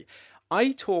recently,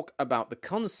 I talk about the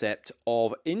concept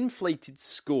of inflated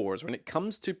scores when it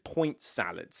comes to point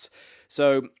salads.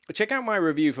 So check out my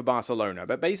review for Barcelona,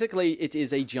 but basically it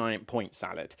is a giant point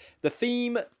salad. The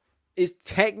theme is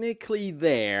technically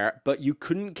there, but you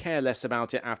couldn't care less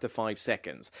about it after 5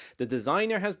 seconds. The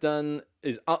designer has done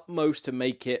his utmost to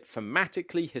make it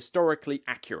thematically, historically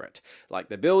accurate. Like,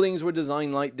 the buildings were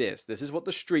designed like this. This is what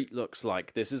the street looks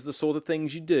like. This is the sort of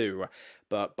things you do.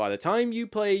 But by the time you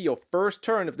play your first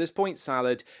turn of this point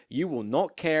salad, you will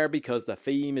not care because the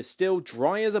theme is still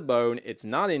dry as a bone. It's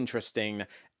not interesting.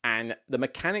 And the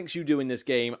mechanics you do in this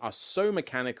game are so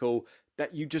mechanical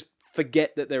that you just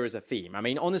forget that there is a theme. I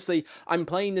mean, honestly, I'm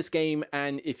playing this game,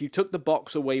 and if you took the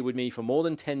box away with me for more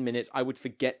than 10 minutes, I would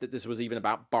forget that this was even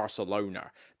about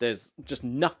Barcelona. There's just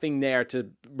nothing there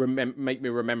to make me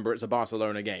remember it's a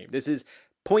Barcelona game. This is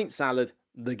Point Salad,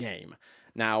 the game.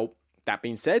 Now, that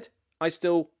being said, I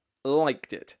still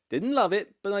liked it. Didn't love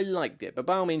it, but I liked it. But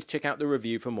by all means, check out the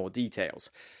review for more details.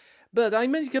 But I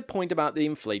made a good point about the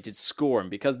inflated scoring,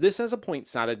 because this as a point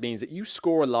salad means that you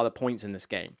score a lot of points in this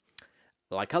game.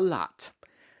 Like a lot.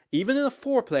 Even in a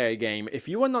 4-player game, if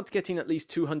you are not getting at least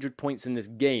 200 points in this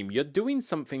game, you're doing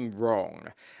something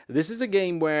wrong. This is a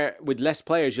game where, with less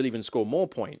players, you'll even score more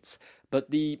points. But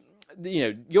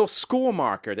your score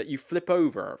marker that you flip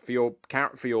over for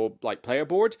your like player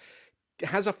board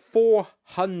has a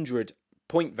 400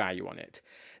 point value on it.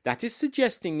 That is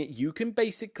suggesting that you can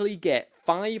basically get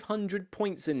 500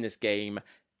 points in this game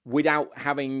without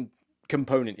having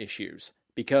component issues.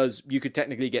 Because you could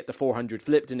technically get the 400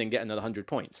 flipped and then get another 100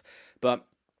 points. But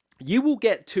you will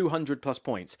get 200 plus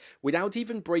points without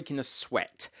even breaking a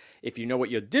sweat. If you know what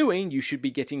you're doing, you should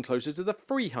be getting closer to the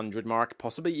 300 mark,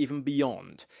 possibly even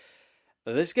beyond.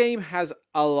 This game has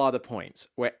a lot of points,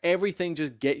 where everything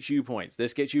just gets you points.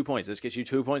 This gets you points, this gets you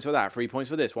 2 points for that, 3 points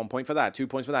for this, 1 point for that, 2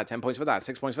 points for that, 10 points for that,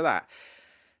 6 points for that.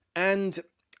 And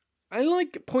I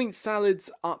like point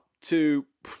salads up to,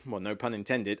 well, no pun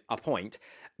intended, a point.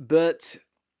 But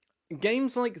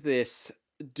games like this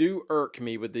do irk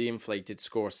me with the inflated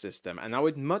score system, and I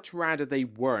would much rather they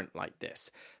weren't like this.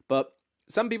 But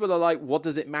some people are like, what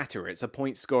does it matter? It's a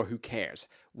point score, who cares?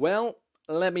 Well,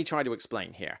 let me try to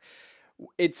explain here.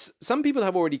 Some people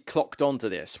have already clocked onto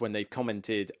this when they've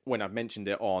commented, when I've mentioned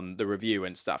it on the review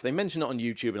and stuff. They mention it on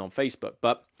YouTube and on Facebook,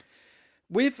 but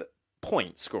with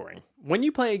point scoring, when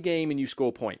you play a game and you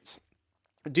score points,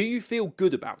 do you feel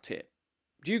good about it?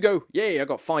 Do you go, yay, I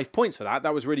got 5 points for that,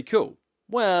 that was really cool?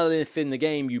 Well, if in the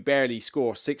game you barely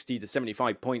score 60 to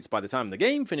 75 points by the time the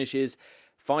game finishes,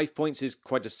 5 points is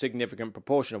quite a significant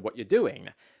proportion of what you're doing.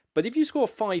 But if you score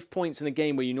 5 points in a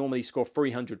game where you normally score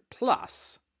 300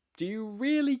 plus, do you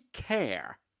really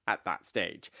care at that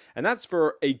stage. And that's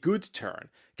for a good turn.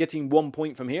 Getting 1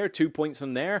 point from here, 2 points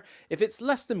from there. If it's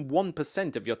less than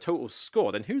 1% of your total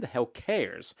score, then who the hell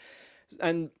cares?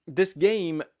 And this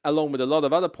game, along with a lot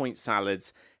of other point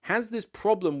salads, has this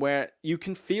problem where you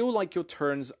can feel like your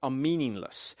turns are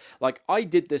meaningless. Like, I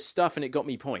did this stuff and it got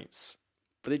me points,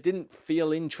 but it didn't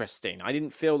feel interesting. I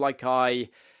didn't feel like I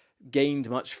gained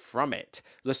much from it.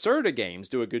 Lacerda games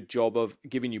do a good job of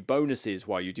giving you bonuses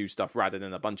while you do stuff rather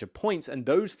than a bunch of points, and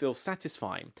those feel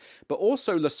satisfying. But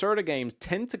also, Lacerda games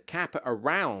tend to cap it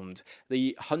around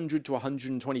the 100 to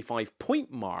 125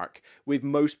 point mark with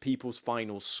most people's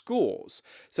final scores.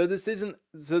 So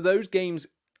those games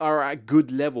are at a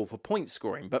good level for point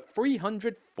scoring, but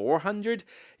 300, 400,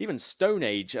 even Stone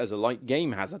Age as a light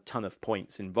game has a ton of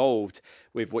points involved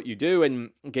with what you do,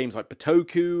 and games like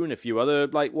Patoku and a few other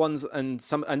like ones, and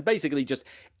basically just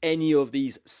any of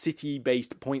these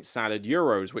city-based point salad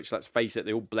Euros, which, let's face it,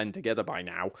 they all blend together by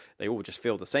now. They all just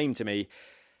feel the same to me.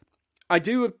 I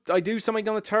do something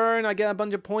on the turn, I get a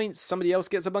bunch of points, somebody else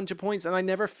gets a bunch of points, and I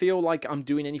never feel like I'm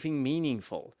doing anything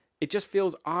meaningful. It just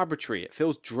feels arbitrary. It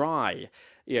feels dry.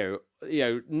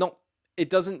 Not. It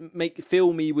doesn't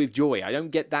fill me with joy. I don't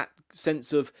get that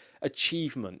sense of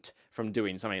achievement from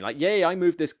doing something like, yay, I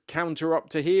moved this counter up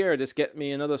to here. This get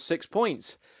me another 6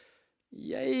 points.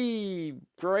 Yay,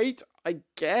 great, I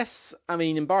guess. I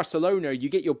mean, in Barcelona, you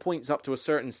get your points up to a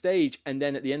certain stage, and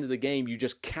then at the end of the game, you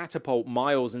just catapult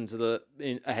miles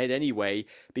ahead anyway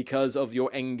because of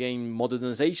your endgame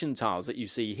modernization tiles that you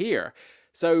see here.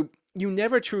 So you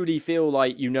never truly feel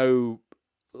like you know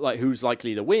like who's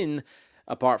likely to win,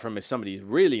 apart from if somebody's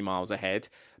really miles ahead.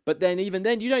 But then even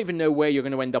then, you don't even know where you're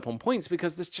going to end up on points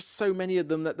because there's just so many of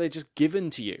them that they're just given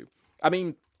to you. I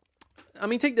mean,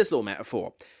 take this little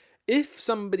metaphor. If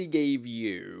somebody gave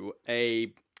you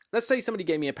let's say somebody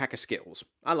gave me a pack of Skittles.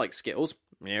 I like Skittles,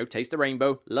 taste the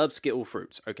rainbow, love Skittle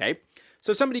fruits, okay?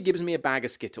 So somebody gives me a bag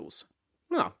of Skittles.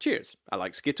 Oh, cheers. I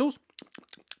like Skittles.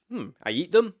 I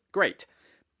eat them. Great.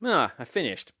 I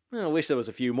finished. I wish there was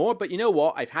a few more, but you know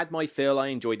what? I've had my fill. I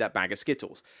enjoyed that bag of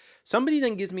Skittles. Somebody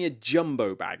then gives me a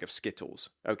jumbo bag of Skittles.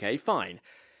 Okay, fine.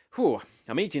 Whew,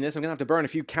 I'm eating this. I'm going to have to burn a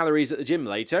few calories at the gym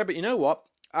later, but you know what?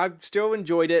 I still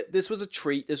enjoyed it. This was a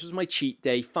treat. This was my cheat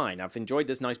day. Fine, I've enjoyed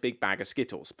this nice big bag of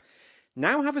Skittles.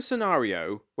 Now have a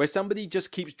scenario where somebody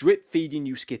just keeps drip feeding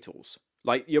you Skittles.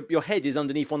 Like your head is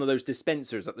underneath one of those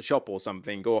dispensers at the shop or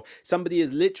something, or somebody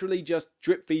is literally just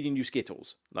drip feeding you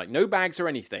Skittles. Like no bags or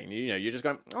anything. You're just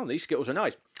going, oh, these Skittles are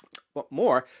nice. What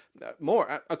more?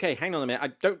 More? Okay, hang on a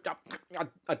minute.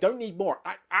 I don't need more.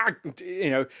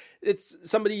 It's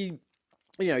somebody.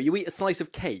 You eat a slice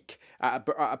of cake at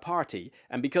a party,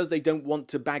 and because they don't want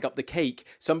to bag up the cake,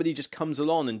 somebody just comes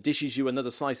along and dishes you another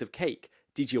slice of cake.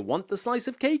 Did you want the slice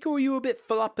of cake, or are you a bit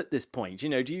full up at this point? Do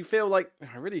you feel like,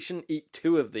 I really shouldn't eat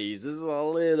 2 of these? This is a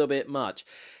little bit much.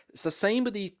 It's the same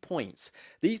with these points.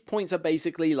 These points are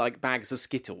basically like bags of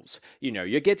Skittles.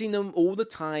 You're getting them all the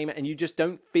time, and you just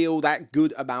don't feel that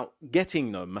good about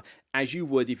getting them as you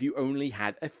would if you only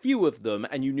had a few of them,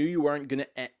 and you knew you weren't going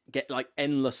to get like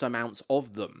endless amounts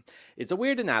of them. It's a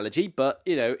weird analogy, but,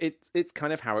 it's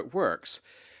kind of how it works.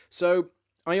 So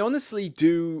I honestly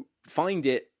do find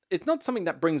it's not something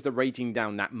that brings the rating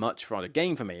down that much for the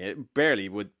game for me. It barely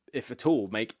would, if at all,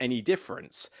 make any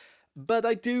difference. But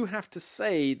I do have to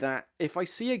say that if I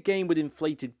see a game with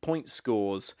inflated point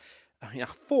scores, a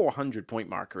 400 point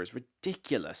marker is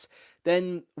ridiculous.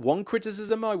 Then one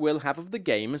criticism I will have of the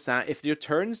game is that if your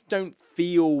turns don't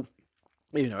feel,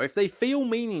 if they feel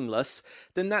meaningless,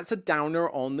 then that's a downer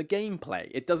on the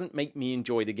gameplay. It doesn't make me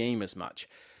enjoy the game as much.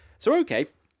 So okay,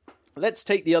 let's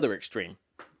take the other extreme.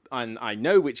 And I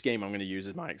know which game I'm going to use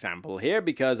as my example here,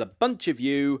 because a bunch of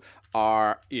you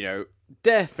are,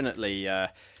 definitely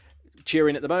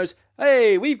cheering at the most.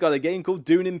 Hey, we've got a game called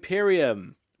Dune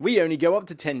Imperium. We only go up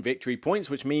to 10 victory points,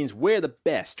 which means we're the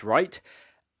best, right?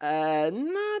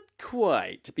 Not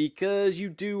quite, because you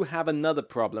do have another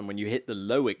problem when you hit the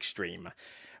low extreme.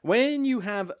 When you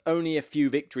have only a few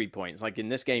victory points, like in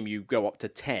this game you go up to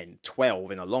 10,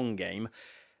 12 in a long game,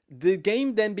 the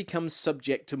game then becomes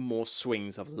subject to more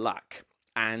swings of luck.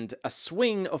 And a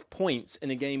swing of points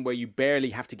in a game where you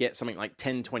barely have to get something like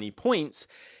 10, 20 points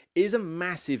is a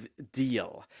massive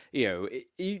deal.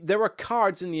 There are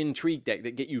cards in the Intrigue deck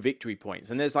that get you victory points,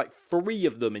 and there's like 3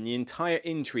 of them in the entire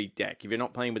Intrigue deck if you're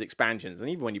not playing with expansions. And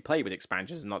even when you play with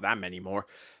expansions, not that many more.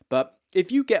 But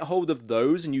if you get hold of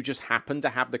those and you just happen to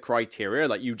have the criteria,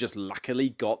 like you just luckily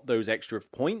got those extra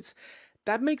points,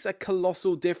 that makes a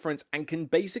colossal difference and can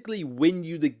basically win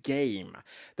you the game.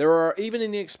 There are, even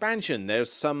in the expansion,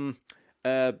 there's some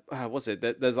what's it?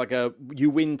 There's like a you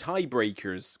win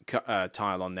tiebreakers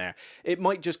tile on there. It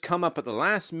might just come up at the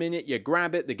last minute. You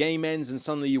grab it, the game ends, and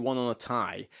suddenly you won on a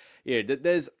tie.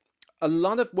 There's a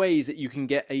lot of ways that you can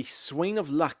get a swing of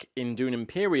luck in Dune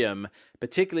Imperium,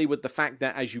 particularly with the fact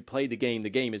that as you play the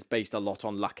game is based a lot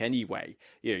on luck anyway.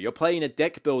 You're playing a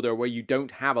deck builder where you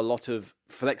don't have a lot of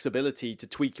flexibility to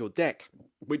tweak your deck,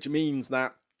 which means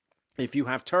that if you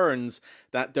have turns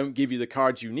that don't give you the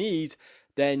cards you need,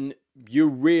 then you're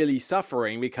really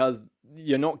suffering because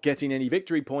you're not getting any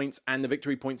victory points, and the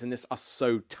victory points in this are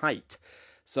so tight.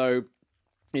 So,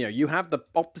 you have the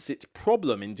opposite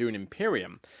problem in Dune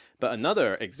Imperium. But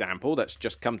another example that's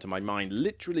just come to my mind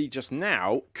literally just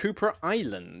now, Cooper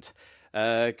Island.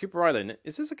 Cooper Island,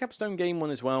 is this a Capstone game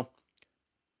one as well?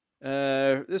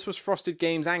 This was Frosted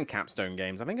Games and Capstone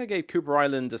Games. I think I gave Cooper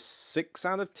Island a 6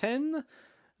 out of 10.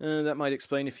 That might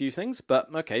explain a few things,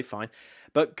 but okay, fine.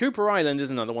 But Cooper Island is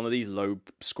another one of these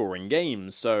low-scoring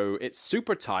games, so it's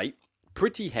super tight,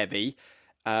 pretty heavy,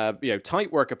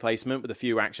 tight worker placement with a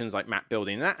few actions like map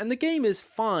building and that, and the game is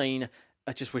fine.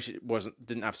 I just wish it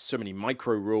didn't have so many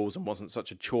micro rules and wasn't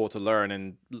such a chore to learn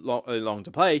and long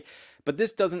to play. But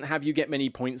this doesn't have you get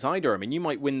many points either. I mean, you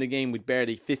might win the game with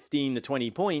barely 15 to 20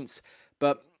 points,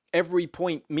 but every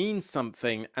point means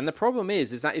something. And the problem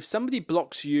is that if somebody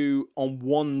blocks you on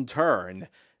one turn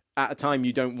at a time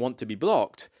you don't want to be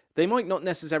blocked, they might not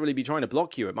necessarily be trying to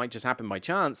block you. It might just happen by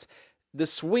chance. The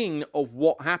swing of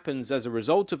what happens as a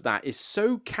result of that is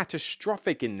so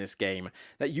catastrophic in this game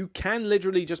that you can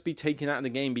literally just be taken out of the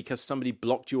game because somebody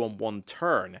blocked you on one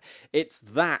turn. It's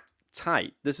that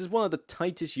tight. This is one of the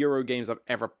tightest Euro games I've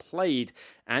ever played,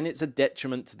 and it's a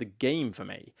detriment to the game for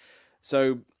me.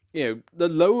 So, the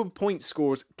lower point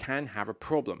scores can have a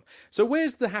problem. So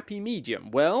where's the happy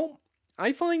medium? Well,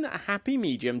 I find that a happy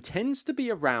medium tends to be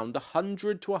around the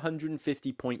 100 to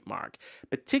 150 point mark,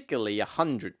 particularly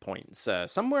 100 points,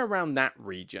 somewhere around that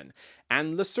region.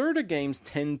 And Lacerda games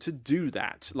tend to do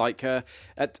that. Like at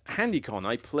HandyCon,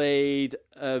 I played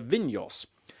Vinhos,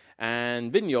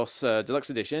 and Vinhos Deluxe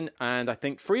Edition, and I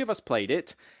think 3 of us played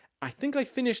it. I think I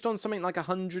finished on something like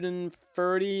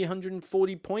 130,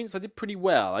 140 points. I did pretty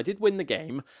well. I did win the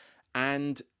game,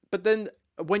 but then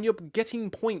when you're getting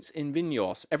points in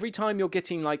Vinhos, every time you're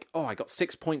getting like, oh, I got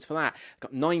 6 points for that, I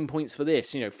got 9 points for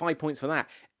this, 5 points for that,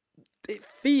 it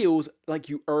feels like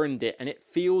you earned it, and it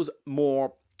feels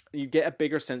more, you get a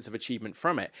bigger sense of achievement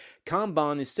from it.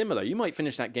 Kanban is similar. You might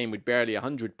finish that game with barely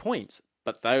 100 points,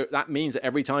 but that means that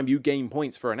every time you gain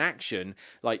points for an action,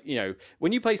 like,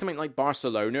 when you play something like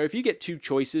Barcelona, if you get 2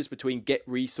 choices between get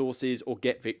resources or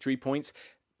get victory points,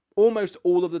 almost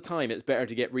all of the time it's better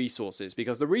to get resources,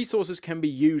 because the resources can be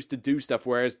used to do stuff,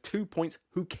 whereas 2 points,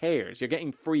 who cares? You're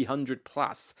getting 300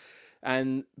 plus.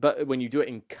 But when you do it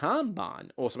in Kanban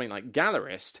or something like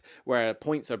Gallerist, where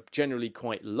points are generally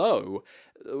quite low,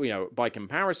 by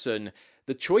comparison,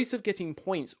 the choice of getting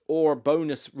points or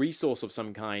bonus resource of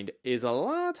some kind is a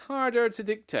lot harder to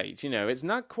dictate. It's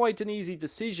not quite an easy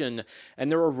decision, and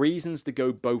there are reasons to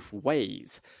go both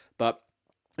ways. But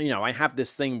I have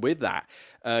this thing with that.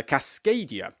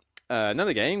 Cascadia,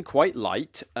 another game, quite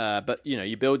light, but,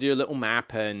 you build your little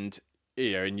map and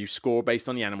you score based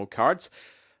on the animal cards.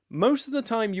 Most of the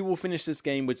time, you will finish this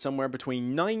game with somewhere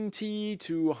between 90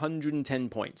 to 110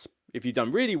 points. If you've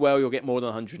done really well, you'll get more than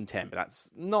 110, but that's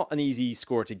not an easy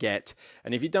score to get.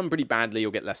 And if you've done pretty badly,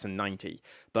 you'll get less than 90.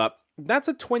 But that's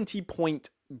a 20-point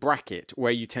bracket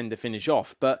where you tend to finish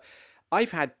off. But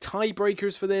I've had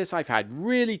tiebreakers for this, I've had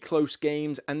really close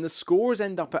games, and the scores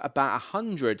end up at about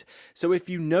 100. So if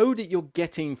you know that you're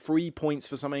getting 3 points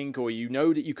for something, or you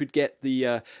know that you could get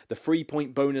the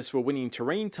 3-point bonus for winning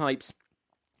terrain types,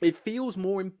 it feels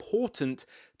more important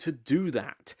to do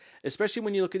that, especially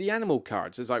when you look at the animal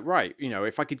cards. It's like, right,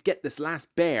 if I could get this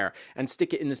last bear and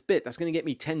stick it in this bit, that's going to get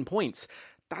me 10 points.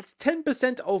 That's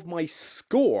 10% of my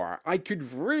score. I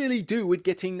could really do with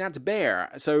getting that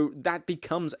bear. So that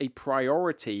becomes a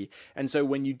priority. And so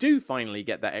when you do finally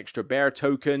get that extra bear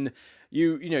token,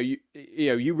 you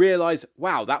realize,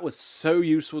 wow, that was so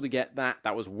useful to get that.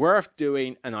 That was worth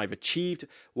doing, and I've achieved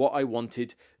what I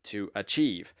wanted to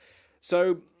achieve.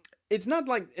 So it's not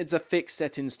like it's a fixed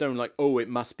set in stone, like, oh, it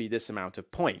must be this amount of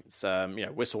points.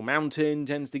 Whistle Mountain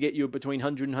tends to get you between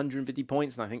 100 and 150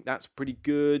 points, and I think that's pretty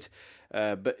good.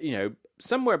 But,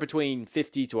 somewhere between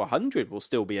 50 to 100 will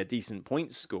still be a decent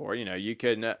point score. You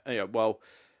can,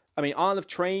 Isle of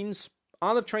Trains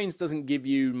doesn't give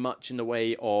you much in the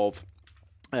way of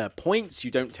points.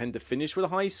 You don't tend to finish with a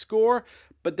high score,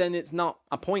 but then it's not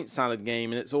a point salad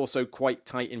game, and it's also quite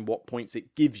tight in what points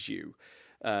it gives you.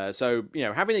 So,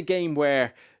 having a game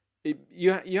where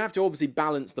you have to obviously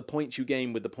balance the points you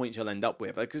gain with the points you'll end up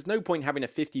with. Like, there's no point having a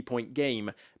 50-point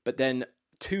game, but then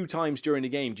 2 times during the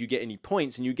game do you get any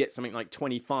points, and you get something like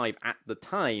 25 at the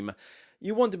time.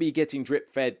 You want to be getting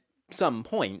drip fed some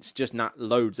points, just not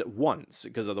loads at once,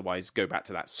 because otherwise go back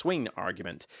to that swing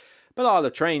argument. But All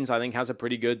the Trains, I think, has a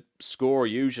pretty good score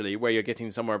usually, where you're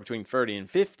getting somewhere between 30 and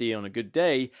 50 on a good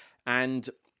day, and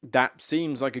that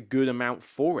seems like a good amount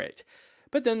for it.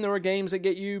 But then there are games that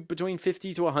get you between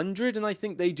 50 to 100, and I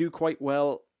think they do quite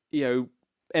well,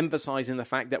 emphasizing the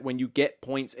fact that when you get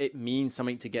points, it means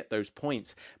something to get those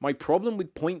points. My problem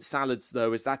with point salads,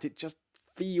 though, is that it just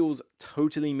feels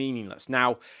totally meaningless.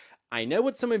 Now, I know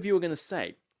what some of you are going to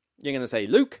say. You're going to say,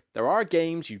 Luke, there are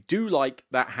games you do like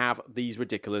that have these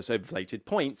ridiculous inflated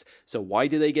points, so why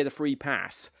do they get a free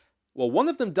pass? Well, one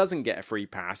of them doesn't get a free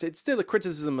pass. It's still a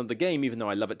criticism of the game, even though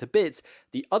I love it to bits.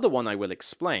 The other one I will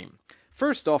explain.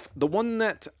 First off, the one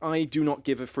that I do not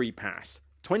give a free pass,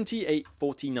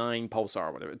 2849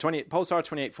 Pulsar, whatever, Pulsar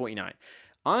 2849.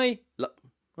 I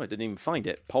didn't even find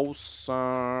it.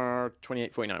 Pulsar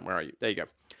 2849, where are you? There you go.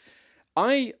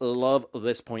 I love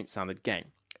this point salad game.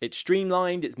 It's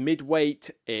streamlined, it's mid-weight,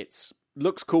 it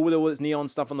looks cool with all its neon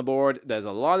stuff on the board. There's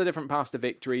a lot of different paths to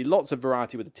victory, lots of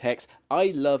variety with the text. I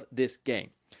love this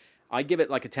game. I give it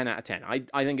like a 10 out of 10.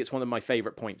 I think it's one of my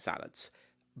favorite point salads.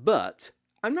 But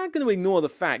I'm not going to ignore the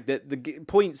fact that the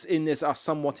points in this are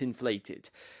somewhat inflated.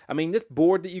 I mean, this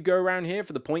board that you go around here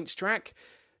for the points track,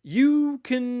 you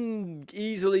can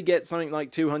easily get something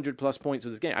like 200 plus points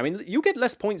with this game. I mean, you get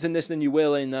less points in this than you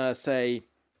will in, say,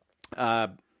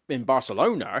 in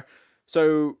Barcelona.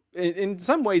 So in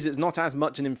some ways, it's not as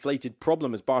much an inflated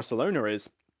problem as Barcelona is.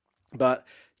 But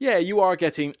yeah, you are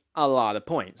getting a lot of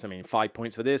points. I mean, 5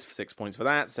 points for this, 6 points for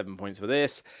that, 7 points for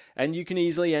this. And you can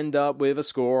easily end up with a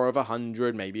score of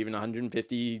 100, maybe even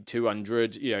 150,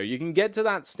 200. You can get to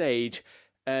that stage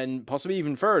and possibly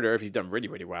even further if you've done really,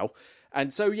 really well.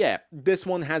 And so, yeah, this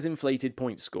one has inflated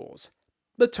point scores.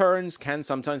 The turns can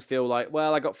sometimes feel like,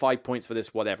 well, I got 5 points for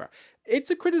this, whatever.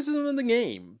 It's a criticism of the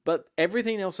game, but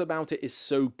everything else about it is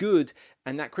so good,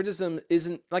 and that criticism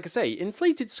isn't, like I say,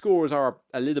 inflated scores are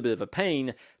a little bit of a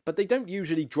pain, but they don't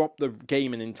usually drop the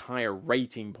game an entire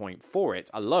rating point for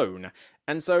it alone.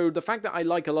 And so the fact that I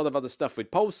like a lot of other stuff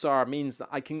with Pulsar means that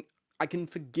I can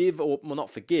forgive, or well,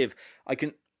 not forgive, I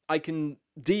can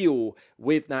deal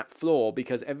with that flaw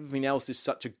because everything else is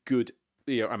such a good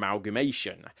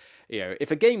amalgamation.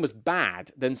 If a game was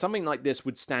bad, then something like this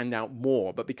would stand out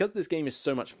more. But because this game is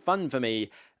so much fun for me,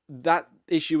 that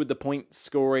issue with the point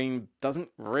scoring doesn't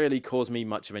really cause me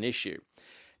much of an issue.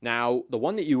 Now, the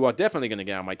one that you are definitely going to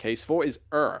get on my case for is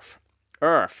Earth.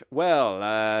 Well,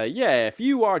 if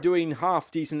you are doing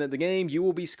half decent at the game, you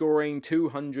will be scoring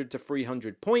 200 to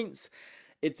 300 points.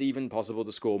 It's even possible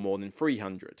to score more than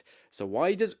 300. So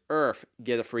why does Earth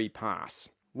get a free pass?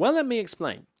 Well, let me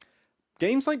explain.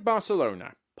 Games like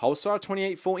Barcelona, Pulsar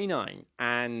 2849,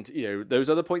 and those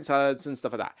other point salads and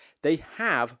stuff like that, they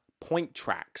have point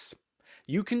tracks.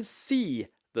 You can see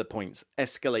the points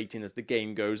escalating as the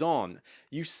game goes on.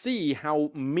 You see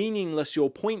how meaningless your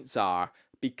points are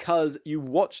because you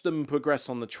watch them progress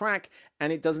on the track,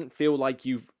 and it doesn't feel like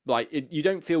you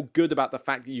don't feel good about the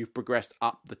fact that you've progressed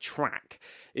up the track.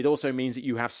 It also means that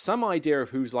you have some idea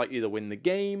of who's likely to win the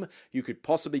game. You could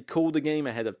possibly call the game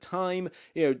ahead of time.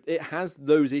 It has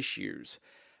those issues.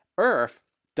 Earth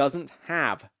doesn't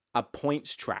have a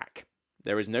points track.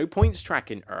 There is no points track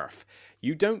in Earth.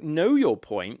 You don't know your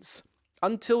points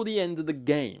until the end of the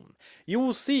game. You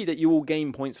will see that you will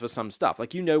gain points for some stuff.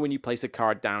 Like, when you place a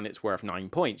card down, it's worth 9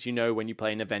 points. When you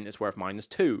play an event, it's worth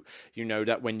 -2. You know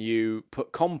that when you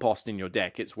put compost in your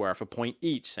deck, it's worth a point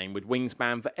each. Same with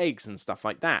Wingspan for eggs and stuff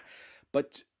like that.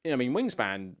 But,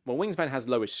 Wingspan has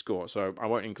lowest score, so I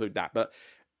won't include that. But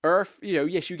Earth,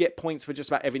 yes, you get points for just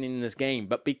about everything in this game,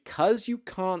 but because you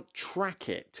can't track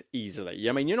it easily,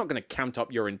 you're not going to count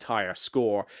up your entire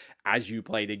score as you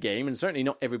play the game, and certainly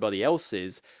not everybody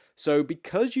else's. So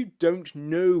because you don't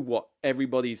know what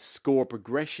everybody's score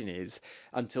progression is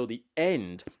until the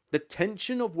end, the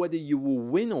tension of whether you will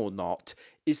win or not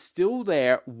is still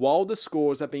there while the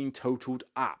scores are being totaled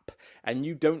up, and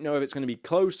you don't know if it's going to be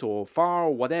close or far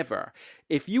or whatever.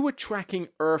 If you were tracking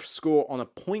Earth's score on a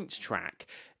points track,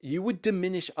 you would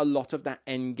diminish a lot of that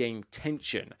end game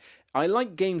tension. I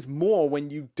like games more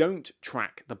when you don't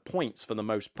track the points for the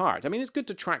most part. I mean, it's good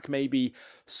to track maybe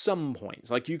some points.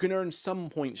 Like, you can earn some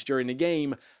points during the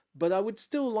game, but I would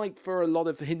still like for a lot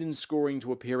of hidden scoring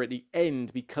to appear at the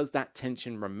end because that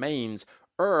tension remains.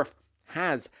 Earth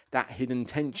has that hidden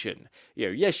tension.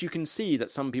 Yes, you can see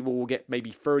that some people will get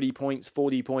maybe 30 points,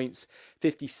 40 points,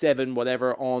 57,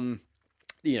 whatever, on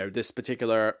this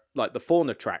particular, like the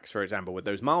fauna tracks, for example, with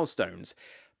those milestones,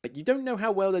 but you don't know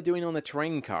how well they're doing on the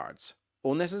terrain cards,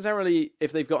 or necessarily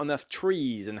if they've got enough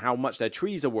trees and how much their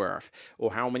trees are worth,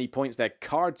 or how many points their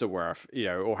cards are worth,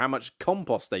 or how much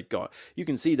compost they've got. You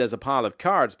can see there's a pile of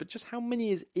cards, but just how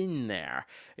many is in there,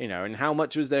 and how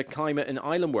much was their climate and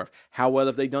island worth? How well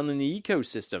have they done in the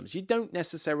ecosystems? You don't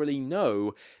necessarily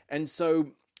know, and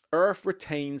so Earth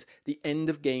retains the end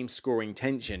of game scoring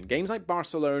tension. Games like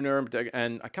Barcelona,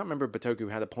 and I can't remember if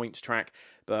Batoku had a points track,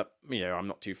 but I'm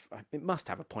not too. It must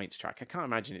have a points track. I can't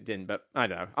imagine it didn't, but I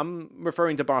don't know. I'm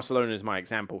referring to Barcelona as my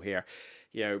example here.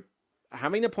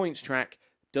 Having a points track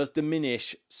does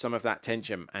diminish some of that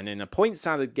tension, and in a point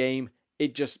salad game,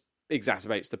 it just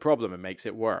exacerbates the problem and makes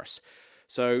it worse.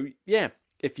 So yeah,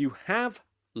 if you have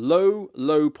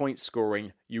low point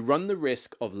scoring, you run the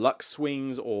risk of luck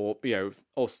swings or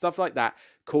stuff like that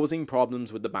causing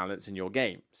problems with the balance in your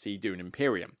game. See Dune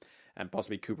Imperium and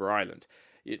possibly Cooper Island.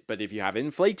 But if you have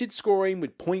inflated scoring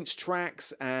with points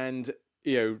tracks and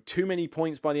too many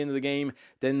points by the end of the game,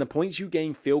 then the points you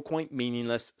gain feel quite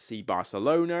meaningless. See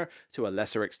Barcelona, to a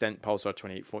lesser extent Pulsar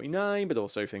 2849, but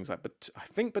also things like, I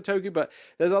think Batoku, but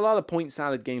there's a lot of point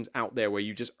salad games out there where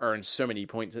you just earn so many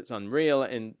points it's unreal,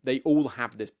 and they all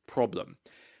have this problem.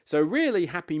 So really,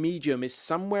 happy medium is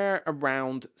somewhere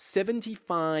around 50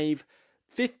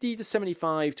 to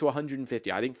 75 to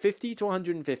 150. I think 50 to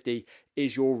 150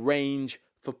 is your range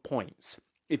for points.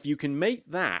 If you can make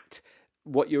that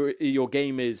what your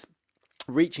game is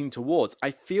reaching towards,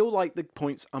 I feel like the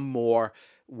points are more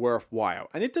worthwhile.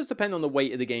 And it does depend on the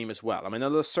weight of the game as well. I mean, a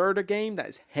Lacerda game that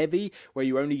is heavy, where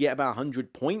you only get about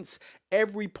 100 points,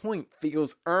 every point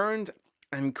feels earned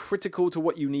and critical to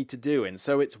what you need to do, and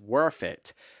so it's worth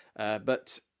it.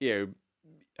 But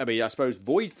I suppose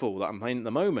Voidfall that I'm playing at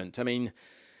the moment,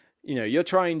 you're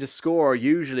trying to score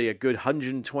usually a good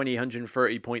 120,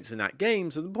 130 points in that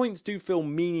game, so the points do feel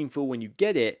meaningful when you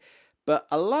get it. But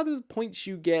a lot of the points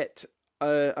you get,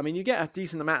 you get a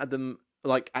decent amount of them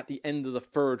like at the end of the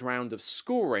third round of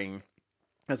scoring,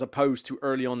 as opposed to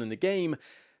early on in the game.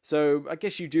 So I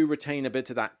guess you do retain a bit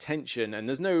of that tension, and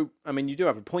you do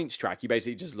have a points track. You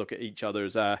basically just look at each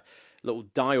other's little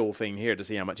dial thing here to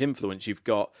see how much influence you've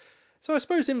got. So I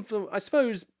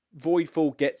suppose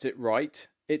Voidfall gets it right.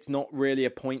 It's not really a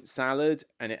point salad,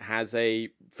 and it has a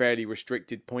fairly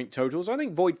restricted point total. So I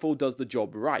think Voidfall does the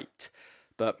job right.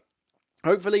 But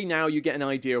hopefully now you get an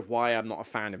idea of why I'm not a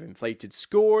fan of inflated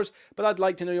scores, but I'd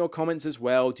like to know your comments as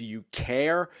well. Do you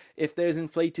care if there's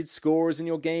inflated scores in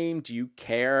your game? Do you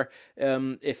care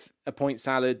if a point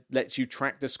salad lets you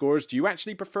track the scores? Do you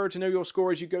actually prefer to know your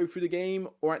score as you go through the game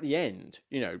or at the end?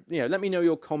 Let me know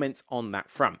your comments on that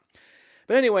front.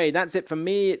 But anyway, that's it for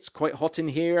me. It's quite hot in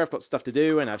here. I've got stuff to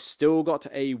do, and I've still got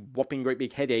a whopping great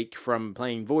big headache from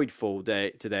playing Voidfall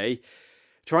today.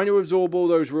 Trying to absorb all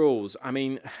those rules.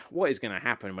 What is going to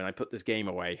happen when I put this game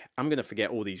away? I'm going to forget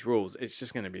all these rules. It's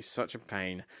just going to be such a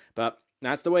pain. But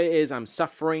that's the way it is. I'm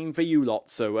suffering for you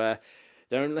lot. So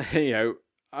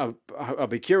I'll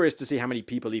be curious to see how many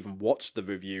people even watched the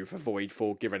review for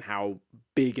Voidfall, given how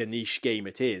big a niche game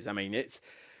it is.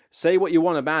 Say what you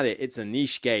want about it. It's a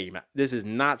niche game. This is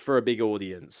not for a big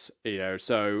audience.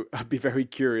 So I'd be very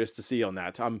curious to see on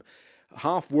that. I'm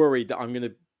half worried that I'm going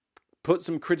to put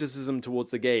some criticism towards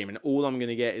the game, and all I'm going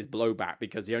to get is blowback,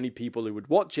 because the only people who would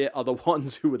watch it are the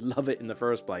ones who would love it in the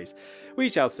first place. We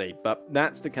shall see, but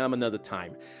that's to come another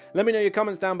time. Let me know your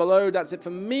comments down below. That's it for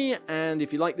me, and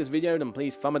if you like this video, then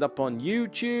please thumb it up on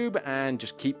YouTube, and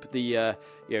just keep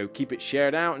keep it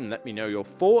shared out, and let me know your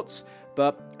thoughts.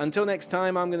 But until next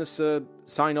time, I'm going to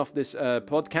sign off this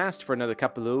podcast for another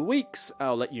couple of weeks.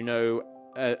 I'll let you know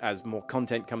as more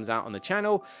content comes out on the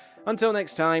channel. Until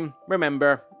next time,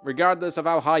 remember, regardless of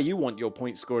how high you want your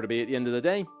point score to be at the end of the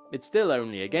day, it's still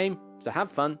only a game, so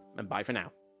have fun, and bye for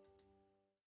now.